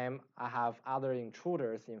same time, I have other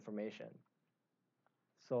intruders information.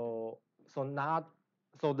 So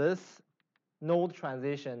this node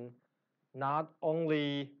transition not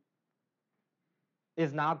only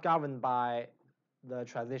is not governed by the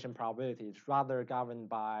transition probability, it's rather governed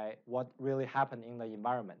by what really happened in the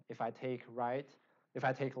environment. If I take right, if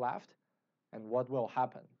I take left, and what will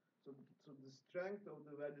happen. So the strength of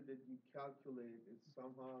the value that you calculate is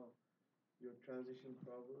somehow your transition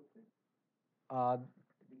probability?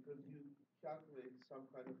 Because you calculate some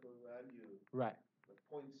kind of a value, right. like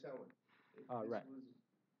 0.7. If Right.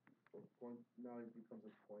 was a point, now it becomes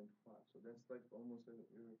a 0.5. So that's like almost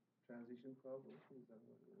your transition probability. Is that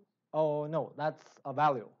what it is? Oh no, that's a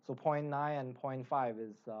value. So 0.9 and 0.5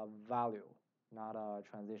 is a value, not a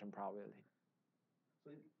transition probability.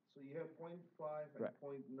 So you have 0.5 and right.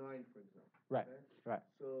 0.9, for example. Right. Okay? Right.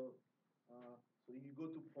 So you go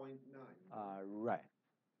to 0.9. Right.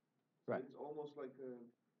 So Right. it's almost like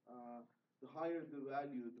the higher the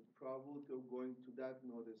value, the probability of going to that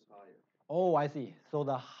node is higher. Oh, I see. So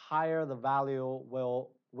the higher the value,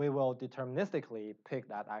 we will deterministically pick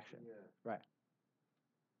that action. Yeah. Right.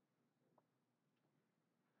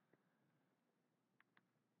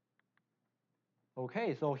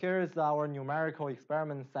 Okay, so here's our numerical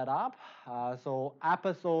experiment setup. So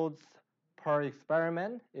episodes per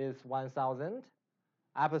experiment is 1,000.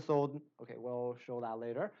 Okay, we'll show that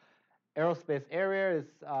later. Aerospace area is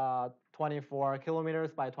 24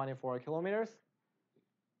 kilometers by 24 kilometers.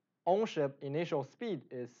 On-ship initial speed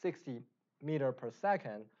is 60 meter per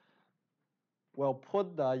second. We'll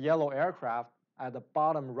put the yellow aircraft at the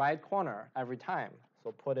bottom right corner every time.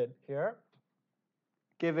 So put it here.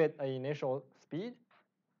 Give it an initial speed.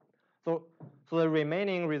 So the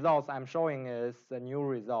remaining results I'm showing is the new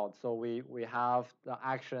result. So we have the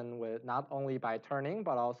action with not only by turning,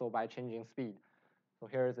 but also by changing speed. So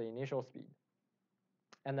here's the initial speed.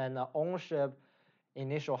 And then the on-ship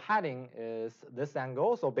initial heading is this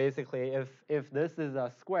angle. So basically, if this is a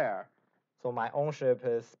square, so my on-ship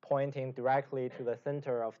is pointing directly to the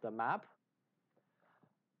center of the map.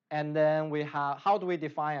 And then we have, how do we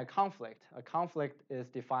define a conflict? A conflict is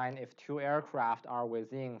defined if two aircraft are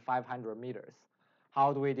within 500 meters.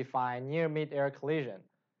 How do we define near mid-air collision?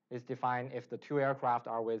 It's defined if the two aircraft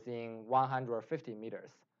are within 150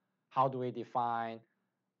 meters. How do we define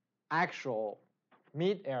actual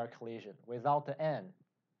mid-air collision without the N?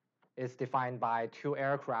 It's defined by two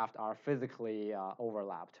aircraft are physically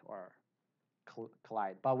overlapped or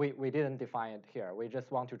collide. But we didn't define it here. We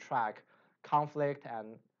just want to track conflict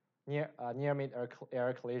and near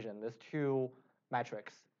mid-air collision. There's two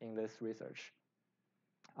metrics in this research.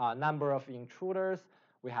 Number of intruders,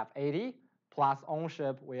 we have 80, plus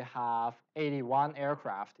on-ship, we have 81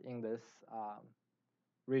 aircraft in this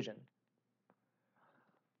region.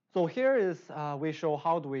 So here is, we show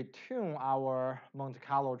how do we tune our Monte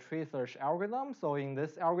Carlo tree search algorithm. So in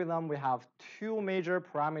this algorithm, we have two major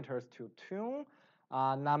parameters to tune.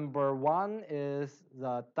 Number one is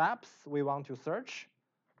the depth we want to search.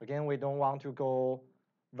 Again, we don't want to go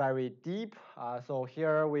very deep. So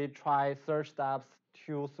here we try search depths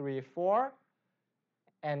 2, 3, 4.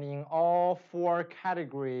 And in all four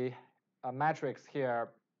category metrics here,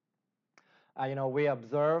 we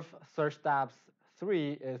observe search depth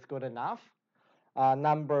 3 is good enough.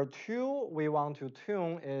 Number 2 we want to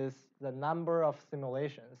tune is the number of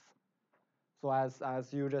simulations. So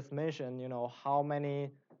as you just mentioned, how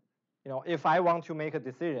many, if I want to make a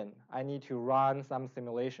decision, I need to run some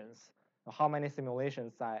simulations. How many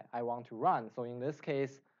simulations I want to run. So in this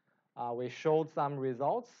case, we showed some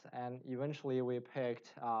results, and eventually we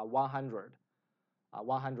picked 100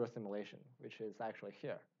 simulation, which is actually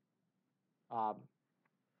here.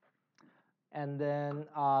 And then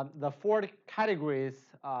the four categories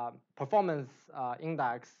performance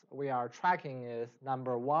index we are tracking is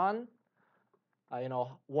number one,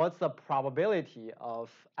 what's the probability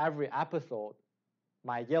of every episode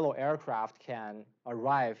my yellow aircraft can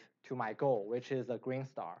arrive to my goal, which is a green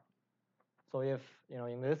star. So if,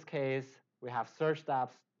 in this case, we have search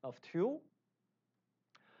depth of 2,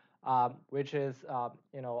 which is,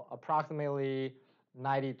 approximately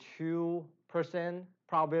 92%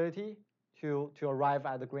 probability to arrive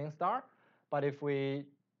at the green star. But if we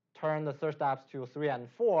turn the search depth to 3 and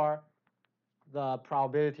 4, the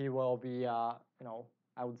probability will be, I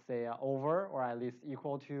would say over or at least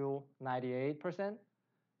equal to 98%.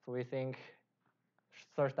 So we think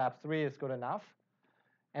search depth 3 is good enough.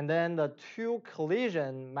 And then the two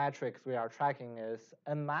collision metrics we are tracking is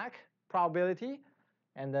NMAC probability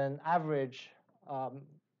and then average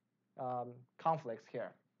conflicts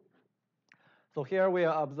here. So here we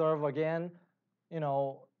observe again,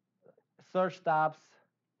 search depths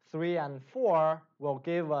 3 and 4 will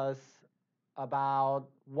give us about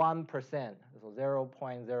 1%, so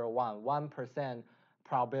 0.01, 1%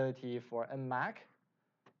 probability for NMAC.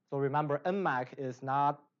 So remember, NMAC is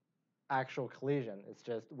not actual collision. It's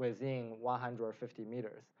just within 150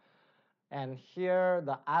 meters. And here,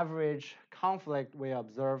 the average conflict we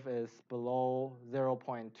observe is below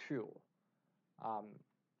 0.2.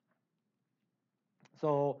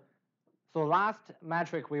 So So last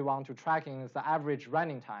metric we want to tracking is the average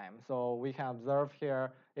running time. So we can observe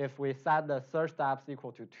here, if we set the search depth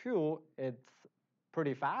equal to 2, it's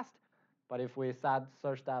pretty fast. But if we set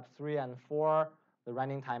search depth 3 and 4, the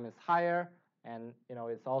running time is higher, and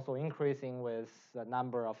it's also increasing with the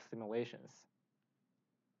number of simulations.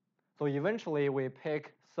 So eventually we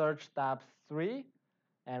pick search depth 3,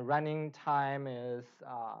 and running time is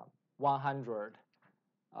 100.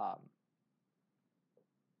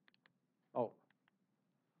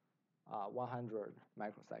 100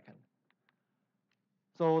 microsecond.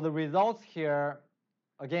 So the results here,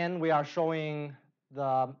 again, we are showing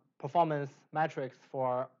the performance metrics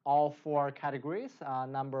for all 4 categories.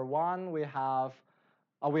 Number 1, we have,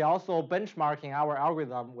 we also benchmarking our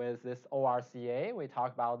algorithm with this ORCA. We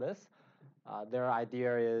talked about this. Their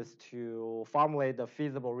idea is to formulate the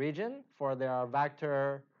feasible region for their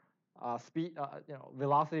vector speed,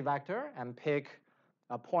 velocity vector, and pick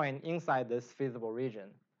a point inside this feasible region.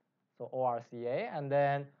 So ORCA, and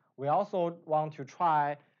then we also want to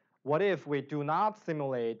try, what if we do not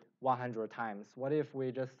simulate 100 times? What if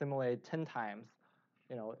we just simulate 10 times?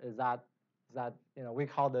 Is that we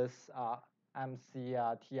call this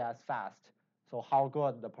MCTS fast. So how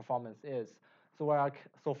good the performance is.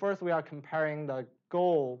 So first we are comparing the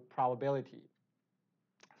goal probability.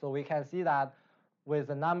 So we can see that with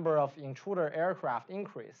the number of intruder aircraft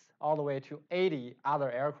increase all the way to 80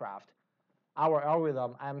 other aircraft, our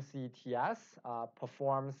algorithm MCTS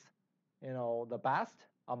performs, the best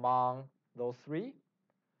among those 3.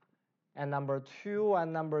 And number 2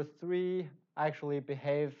 and number 3 actually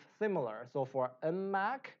behave similar. So for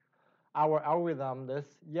NMAC, our algorithm, this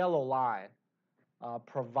yellow line,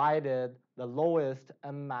 provided the lowest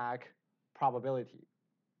NMAC probability.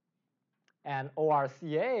 And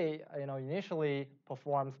ORCA, initially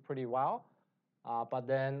performs pretty well, but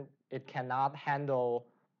then it cannot handle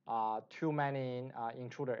too many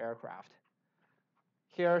intruder aircraft.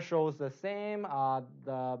 Here shows the same,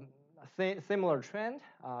 similar trend.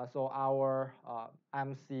 So our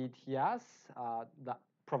MCTS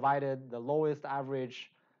provided the lowest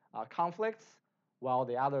average conflicts, while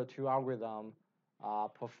the other 2 algorithm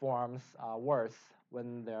performs worse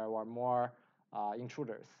when there were more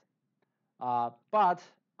intruders. But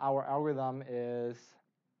our algorithm is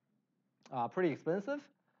pretty expensive.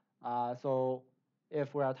 So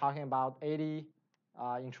if we are talking about 80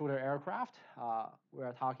 intruder aircraft, we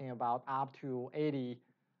are talking about up to 80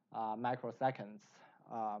 microseconds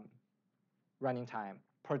running time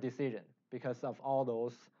per decision because of all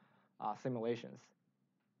those simulations.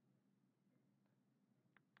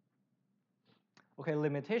 Okay,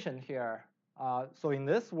 limitation here. So in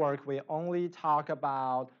this work, we only talk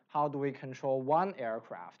about how do we control 1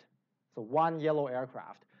 aircraft, so 1 yellow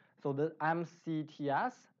aircraft. So the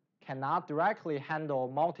MCTS cannot directly handle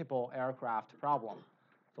multiple aircraft problem.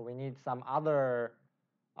 So we need some other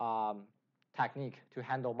technique to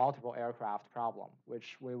handle multiple aircraft problem,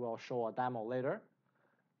 which we will show a demo later.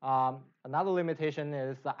 Another limitation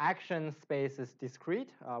is the action space is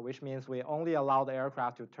discrete, which means we only allow the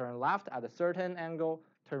aircraft to turn left at a certain angle,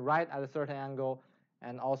 turn right at a certain angle,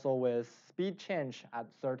 and also with speed change at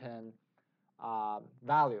certain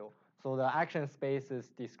value. So the action space is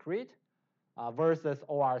discrete. Versus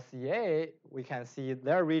ORCA, we can see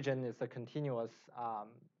their region is a continuous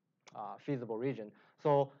feasible region.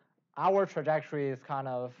 So our trajectory is kind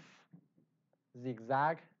of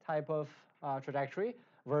zigzag type of trajectory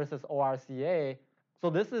versus ORCA. So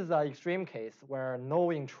this is an extreme case where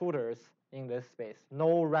no intruders in this space,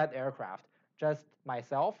 no red aircraft, just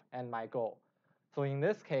myself and my goal. So in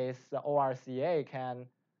this case, the ORCA can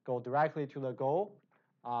go directly to the goal,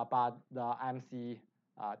 but the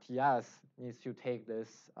MCTS needs to take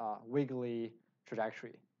this wiggly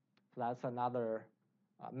trajectory. So that's another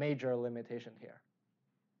major limitation here.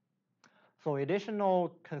 So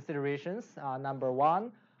additional considerations, number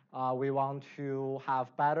 1, we want to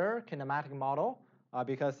have better kinematic model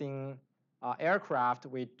because in aircraft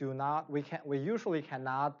we usually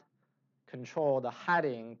cannot control the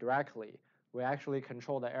heading directly. We actually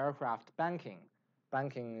control the aircraft banking.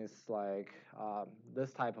 Banking is like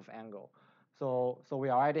this type of angle. So we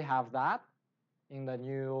already have that in the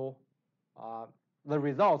new. The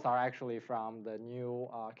results are actually from the new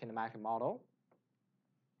kinematic model.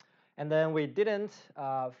 And then we didn't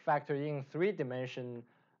factor in 3-dimension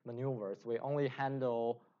maneuvers. We only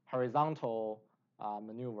handle horizontal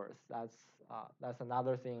maneuvers. That's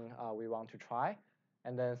another thing we want to try.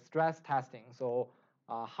 And then stress testing. So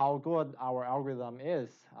how good our algorithm is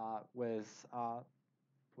with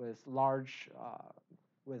large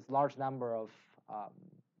number of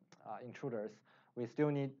intruders. We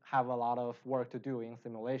still have a lot of work to do in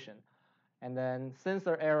simulation. And then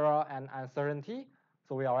sensor error and uncertainty.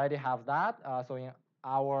 So we already have that. So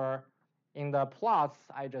in the plots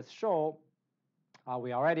I just showed,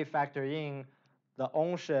 we already factor in the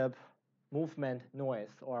on-ship movement noise,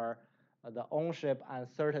 or the on-ship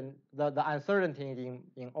the uncertainty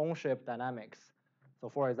in on-ship dynamics. So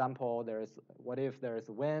for example, what if there's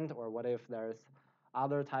wind, or what if there's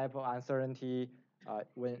other type of uncertainty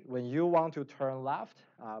when you want to turn left,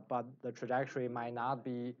 but the trajectory might not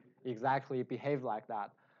be exactly behave like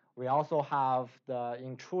that. We also have the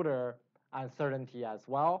intruder uncertainty as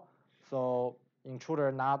well. So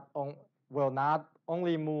intruder will not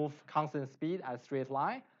only move constant speed at straight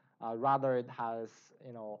line, rather it has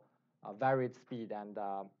a varied speed and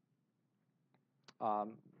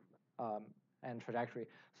trajectory.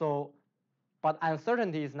 So, but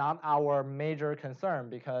uncertainty is not our major concern,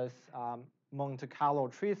 because Monte Carlo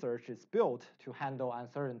tree search is built to handle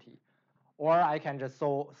uncertainty. Or I can just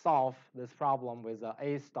solve this problem with an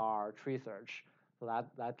A-star tree search. So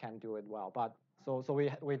that can do it well. But so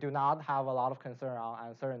we do not have a lot of concern on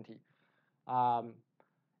uncertainty.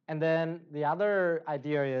 And then the other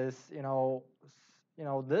idea is,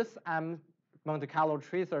 this Monte Carlo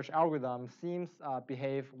tree search algorithm seems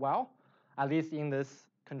behave well, at least in this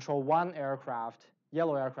control 1 aircraft,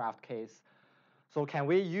 yellow aircraft case. So can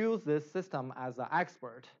we use this system as an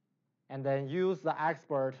expert, and then use the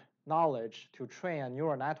expert knowledge to train a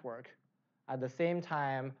neural network? At the same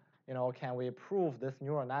time, can we prove this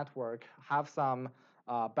neural network have some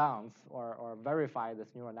bounds, or verify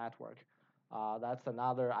this neural network? That's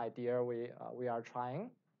another idea we are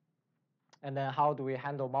trying. And then how do we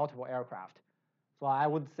handle multiple aircraft? So I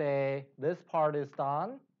would say this part is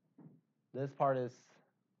done. This part is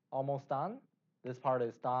almost done. This part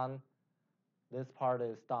is done. This part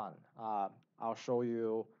is done. I'll show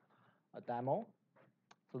you a demo.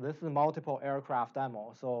 So this is a multiple aircraft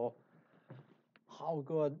demo. So how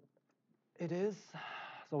good it is.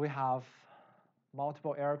 So we have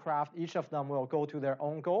multiple aircraft. Each of them will go to their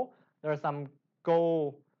own goal. There are some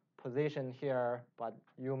goal position here, but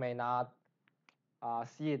you may not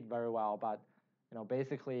see it very well. But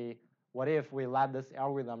basically, what if we let this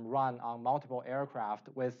algorithm run on multiple aircraft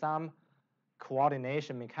with some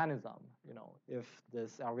coordination mechanism? If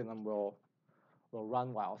this algorithm will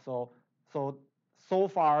run well. So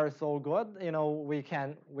far so good.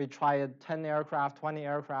 We tried 10 aircraft, 20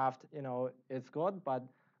 aircraft. It's good, but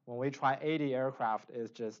when we try 80 aircraft,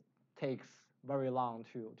 it just takes very long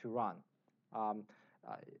to run,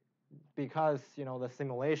 because the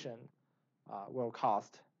simulation will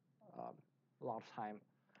cost a lot of time.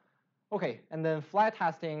 Okay, and then flight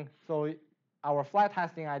testing. So our flight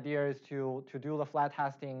testing idea is to do the flight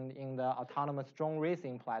testing in the autonomous drone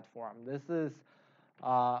racing platform. This is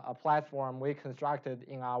a platform we constructed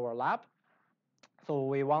in our lab. So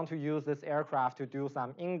we want to use this aircraft to do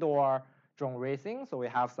some indoor drone racing. So we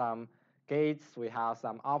have some gates, we have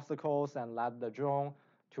some obstacles, and let the drone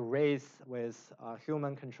to race with a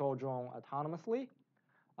human control drone autonomously.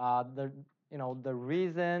 The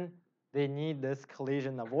reason they need this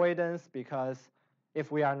collision avoidance, because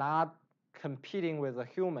if we are not competing with a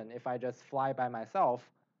human, if I just fly by myself,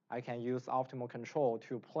 I can use optimal control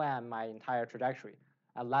to plan my entire trajectory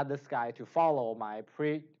and let this guy to follow my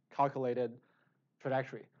pre-calculated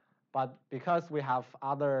trajectory. But because we have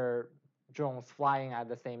other drones flying at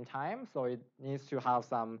the same time, so it needs to have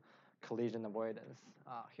some collision avoidance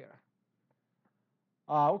here.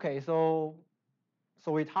 Okay, so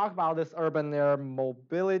we talk about this urban air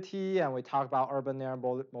mobility, and we talk about urban air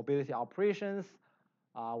mobility operations.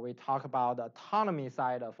 We talk about the autonomy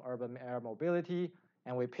side of urban air mobility,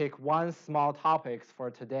 and we pick one small topics for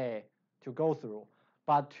today to go through.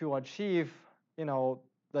 But to achieve, the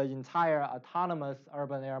entire autonomous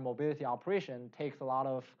urban air mobility operation takes a lot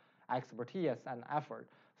of expertise and effort.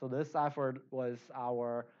 So this effort was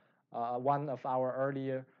one of our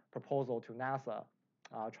earlier proposal to NASA,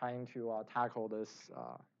 trying to tackle this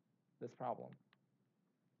problem.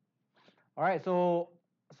 All right, so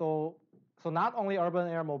not only urban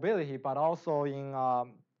air mobility, but also in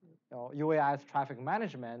UAS traffic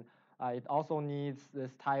management, it also needs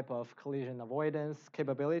this type of collision avoidance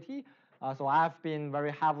capability. So I've been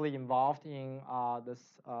very heavily involved in this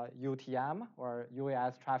UTM, or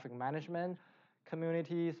UAS traffic management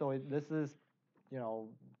community. So this is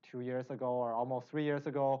 2 years ago, or almost 3 years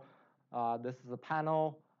ago. This is a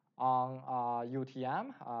panel on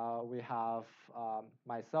UTM. We have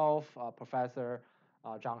myself, Professor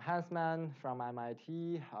John Hansman from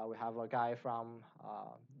MIT. We have a guy from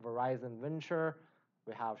Verizon Venture.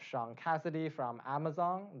 We have Sean Cassidy from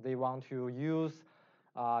Amazon. They want to use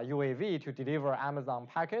UAV to deliver Amazon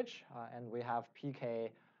package. And we have PK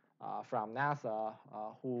from NASA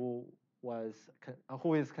who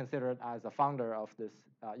is considered as a founder of this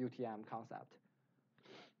UTM concept.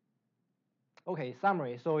 Okay,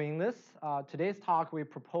 summary. So in this today's talk, we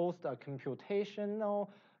proposed a computational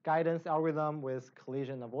guidance algorithm with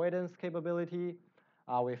collision avoidance capability.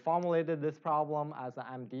 We formulated this problem as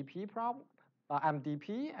an MDP,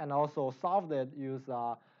 and also solved it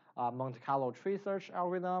using a Monte Carlo tree search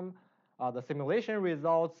algorithm. The simulation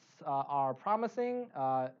results are promising.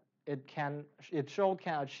 It showed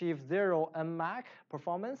can achieve 0 Nmach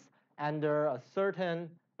performance under a certain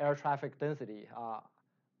air traffic density.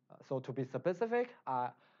 So to be specific,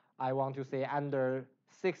 I want to say under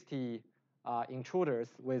 60 intruders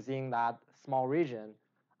within that small region,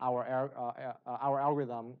 our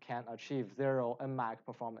algorithm can achieve 0 Nmach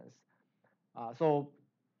performance. So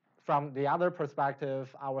from the other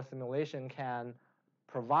perspective, our simulation can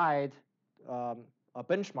provide a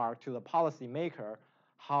benchmark to the policymaker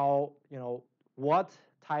how, what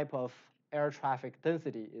type of air traffic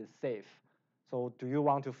density is safe. So do you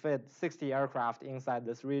want to fit 60 aircraft inside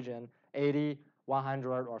this region, 80,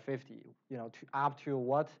 100, or 50? Up to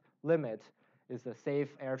what limit is the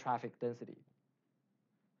safe air traffic density?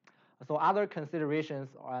 So other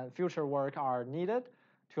considerations and future work are needed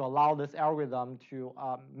to allow this algorithm to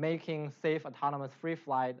making safe autonomous free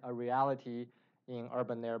flight a reality in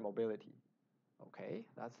urban air mobility. Okay,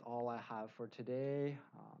 that's all I have for today.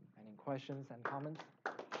 Any questions and comments?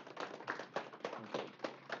 Okay.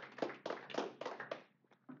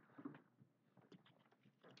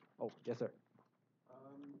 Oh, yes, sir.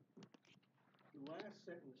 The last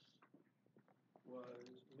sentence was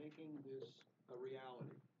making this a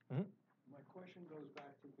reality. Mm-hmm. My question goes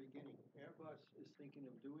back to the beginning. Airbus is thinking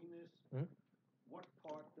of doing this. Mm-hmm. What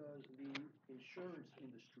part does the insurance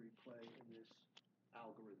industry play in this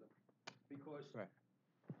algorithm? Because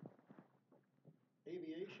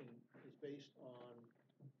aviation is based on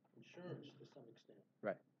insurance to some extent.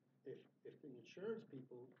 Right. If the insurance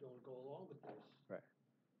people don't go along with this, right.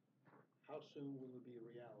 How soon will it be a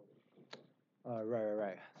reality?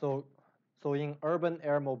 Right. So in urban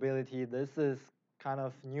air mobility, this is kind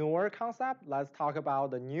of newer concept. Let's talk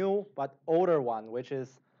about the new but older one, which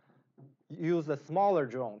is use a smaller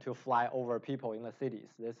drone to fly over people in the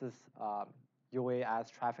cities. This is UAS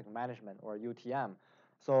traffic management, or UTM.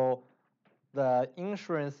 So the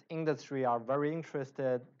insurance industry are very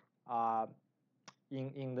interested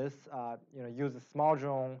in this, use a small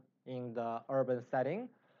drone in the urban setting.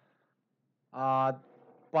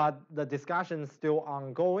 But the discussion is still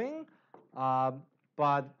ongoing.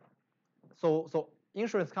 But so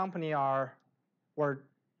insurance company were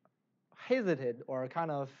hesitant, or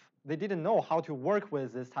kind of they didn't know how to work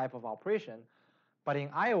with this type of operation. But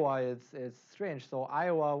in Iowa, it's strange. So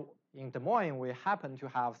Iowa, in Des Moines, we happen to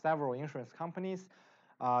have several insurance companies.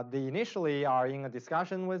 They initially are in a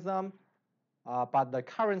discussion with them, but the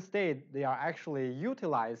current state, they are actually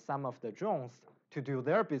utilize some of the drones to do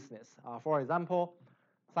their business. For example,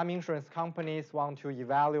 some insurance companies want to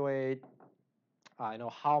evaluate,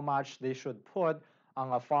 how much they should put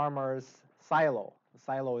on a farmer's silo. The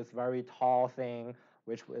silo is a very tall thing,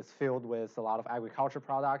 which is filled with a lot of agriculture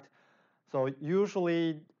product. So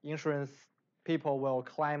usually, insurance people will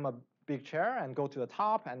climb a big chair and go to the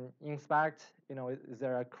top and inspect. Is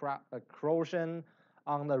there a corrosion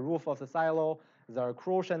on the roof of the silo? Is there a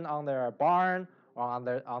corrosion on their barn or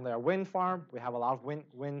on their wind farm? We have a lot of wind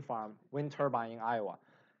turbine in Iowa.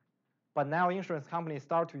 But now insurance companies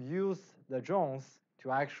start to use the drones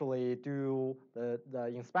to actually do the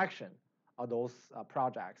inspection of those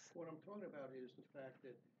projects. What I'm talking about is the fact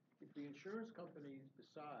that if the insurance companies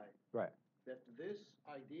decide that this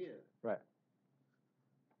idea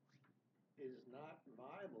is not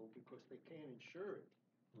viable because they can't insure it,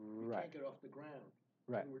 you can't get off the ground.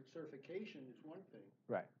 In other words, certification is one thing,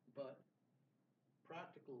 but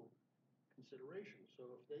practical consideration. So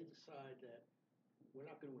if they decide that we're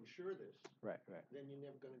not going to insure this, then you're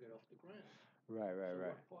never going to get off the ground. Right.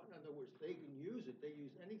 In other words, they can use it. They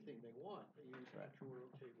use anything they want. They use actuarial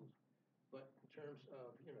tables. But in terms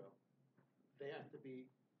of, they have to be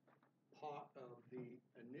part of the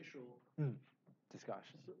initial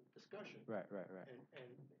discussion. Right.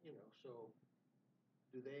 And so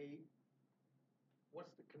do they,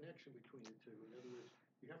 what's the connection between the two? In other words,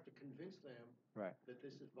 you have to convince them that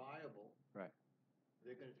this is viable.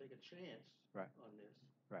 They're going to take a chance on this.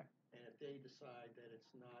 And if they decide that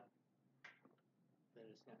it's not, then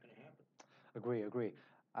it's not going to happen. Agree.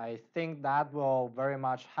 I think that will very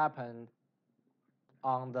much happen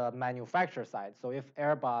on the manufacturer side. So if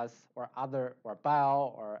Airbus or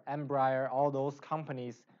Bell or Embraer, all those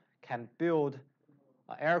companies can build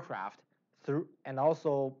aircraft through, and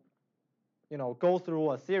also go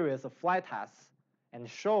through a series of flight tests and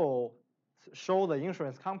show the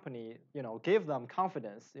insurance company, give them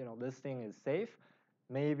confidence, this thing is safe,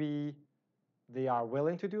 maybe they are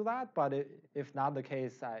willing to do that. But if not the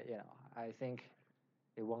case, I think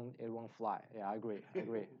it won't fly. Yeah, I agree.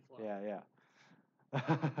 Yeah.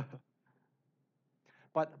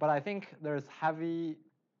 But I think there's heavy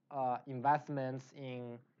investments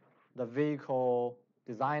in the vehicle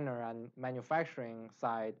designer and manufacturing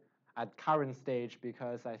side at current stage,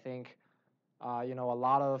 because I think a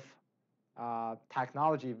lot of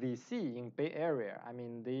technology VC in Bay Area, I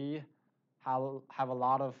mean, they have a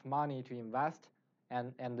lot of money to invest,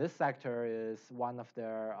 and this sector is one of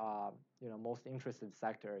their most interested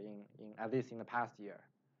sector in at least in the past year.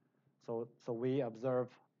 So we observe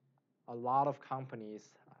a lot of companies,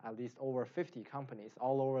 at least over 50 companies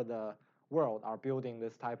all over the world, are building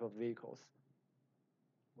this type of vehicles.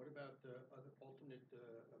 What about other alternate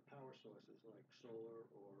power sources like solar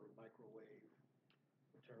or microwave,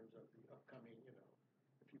 in terms of the upcoming,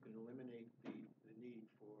 if you can eliminate the need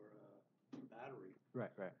for battery?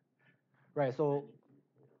 Right. So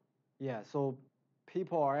yeah, so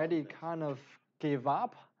people already kind of give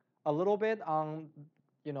up a little bit on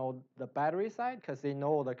the battery side, because they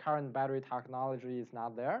know the current battery technology is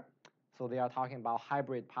not there. So they are talking about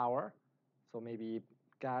hybrid power, so maybe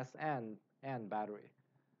gas and battery.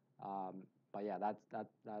 But yeah, that's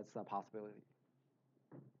a possibility.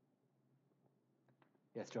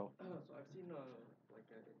 Yes, Joe. So I've seen in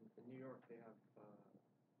New York they have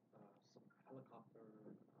some helicopter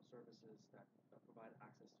services that provide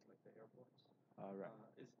access to the airports. Right.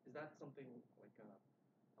 Is that something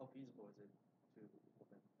how feasible is it to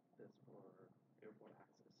implement this for airport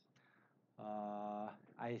access?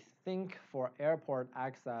 I think for airport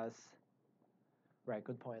access, right,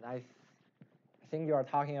 good point. I think you are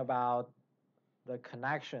talking about the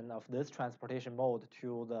connection of this transportation mode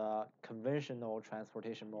to the conventional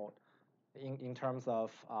transportation mode in terms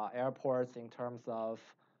of airports, in terms of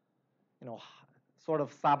sort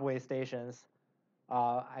of subway stations.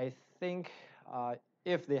 I think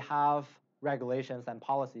if they have regulations and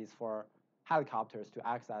policies for helicopters to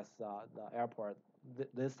access the airport,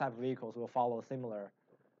 this type of vehicles will follow a similar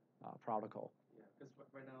protocol. Yeah, because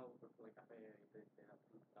right now, like FAA, they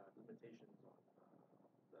have limitations on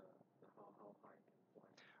how high it can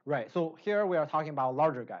fly. Right. So here we are talking about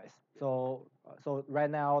larger guys. So right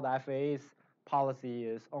now the FAA's policy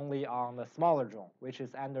is only on the smaller drone, which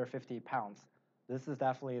is under 50 pounds. This is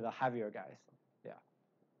definitely the heavier guys. Yeah.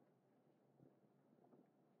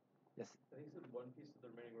 Yes. I think so one piece of the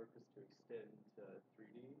remaining work is to extend to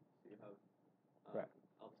 3D. So you have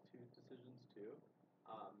altitude decisions too.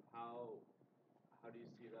 How do you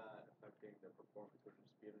see that affecting the performance? Would it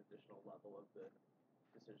just be an additional level of the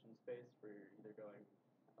decision space for either going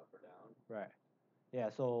up or down? Right. Yeah.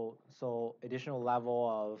 So additional level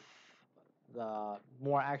of the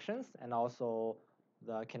more actions, and also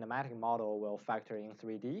the kinematic model will factor in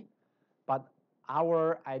 3D. But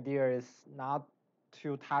our idea is not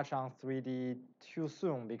to touch on 3D too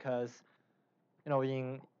soon, because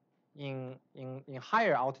in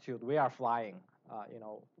higher altitude we are flying.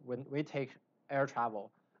 When we take air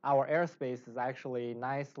travel, our airspace is actually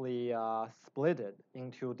nicely splitted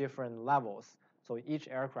into different levels. So each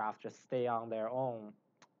aircraft just stay on their own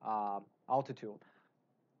altitude.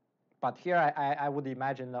 But here I would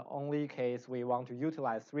imagine the only case we want to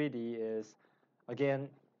utilize 3D is, again,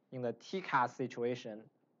 in the TCAS situation,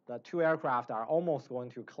 the two aircraft are almost going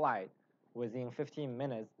to collide within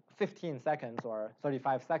 15 seconds or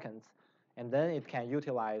 35 seconds, and then it can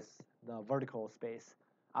utilize the vertical space.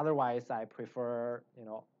 Otherwise, I prefer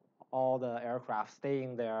all the aircraft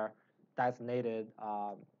staying their designated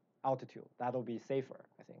altitude. That'll be safer,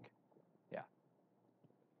 I think. Yeah.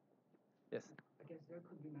 Yes. I guess there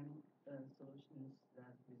could be many solutions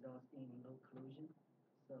that result in low collision.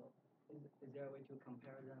 So is there a way to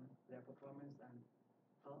compare them, their performance, and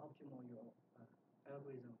how optimal your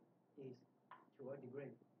algorithm is to a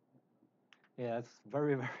degree? Yeah, that's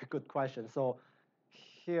very, very good question. So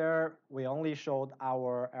here we only showed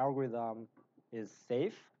our algorithm is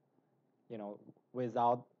safe,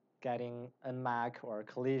 without getting unmack or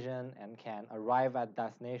collision, and can arrive at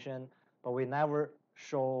destination, but we never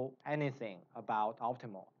show anything about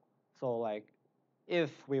optimal. So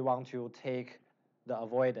if we want to take the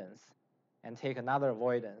avoidance and take another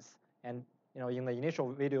avoidance, and in the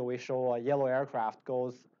initial video we show a yellow aircraft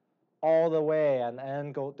goes all the way and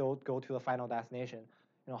then go to the final destination,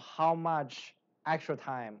 how much extra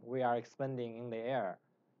time we are expending in the air,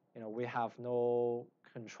 we have no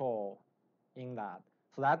control in that.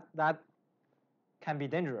 So that can be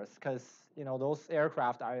dangerous because those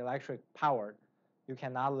aircraft are electric powered. You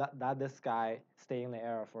cannot let this guy stay in the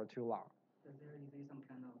air for too long. So there is some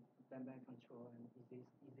kind of band control, and is this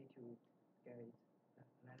easy to get it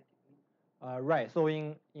analytically? Right. So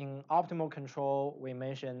in optimal control, we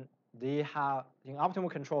mentioned in optimal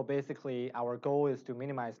control, basically our goal is to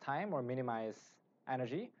minimize time or minimize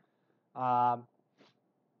energy.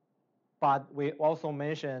 But we also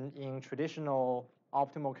mentioned in traditional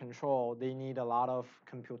optimal control, they need a lot of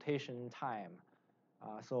computation time.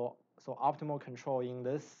 So optimal control in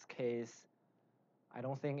this case, I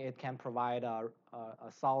don't think it can provide a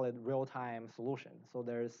solid real-time solution. So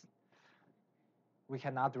we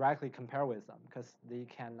cannot directly compare with them because they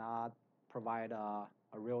cannot provide a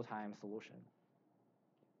real-time solution.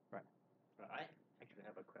 Right. I actually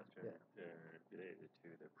have a question related to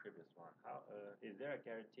the previous one. How is there a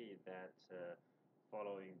guarantee that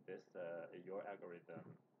following this your algorithm,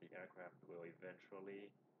 the aircraft will eventually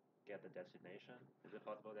get the destination? Is it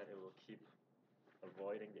possible that it will keep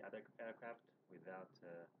avoiding the other aircraft without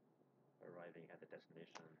arriving at the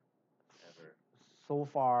destination ever? So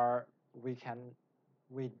far, we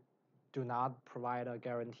do not provide a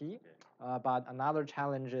guarantee. Okay. But another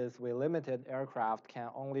challenge is we limited aircraft can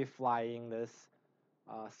only fly in this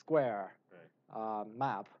square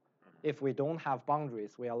map. Mm-hmm. If we don't have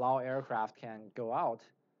boundaries, we allow aircraft can go out.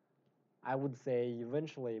 I would say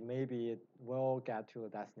eventually maybe it will get to the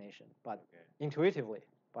destination, but intuitively,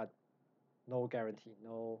 but no guarantee,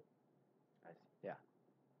 no. I see. Yeah.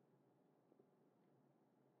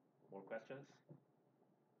 More questions?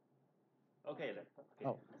 Okay. Okay.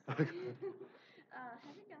 Oh. Have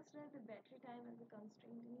you considered the battery time as a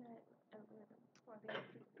constraint in your algorithm for the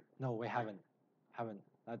electric? No, we haven't.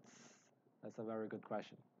 That's a very good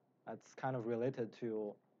question. That's kind of related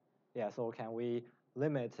to, so can we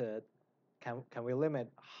limit it? Can we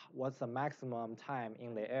limit what's the maximum time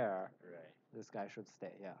in the air? Right. This guy should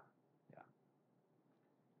stay. Yeah.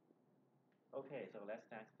 Okay, so let's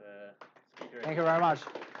thank the speaker. Thank you very much.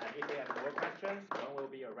 And if you have more questions, Peng will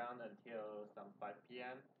be around until some 5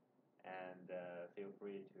 p.m. And feel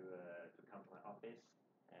free to come to my office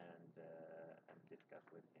and discuss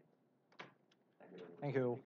with him. Thank you. Thank you.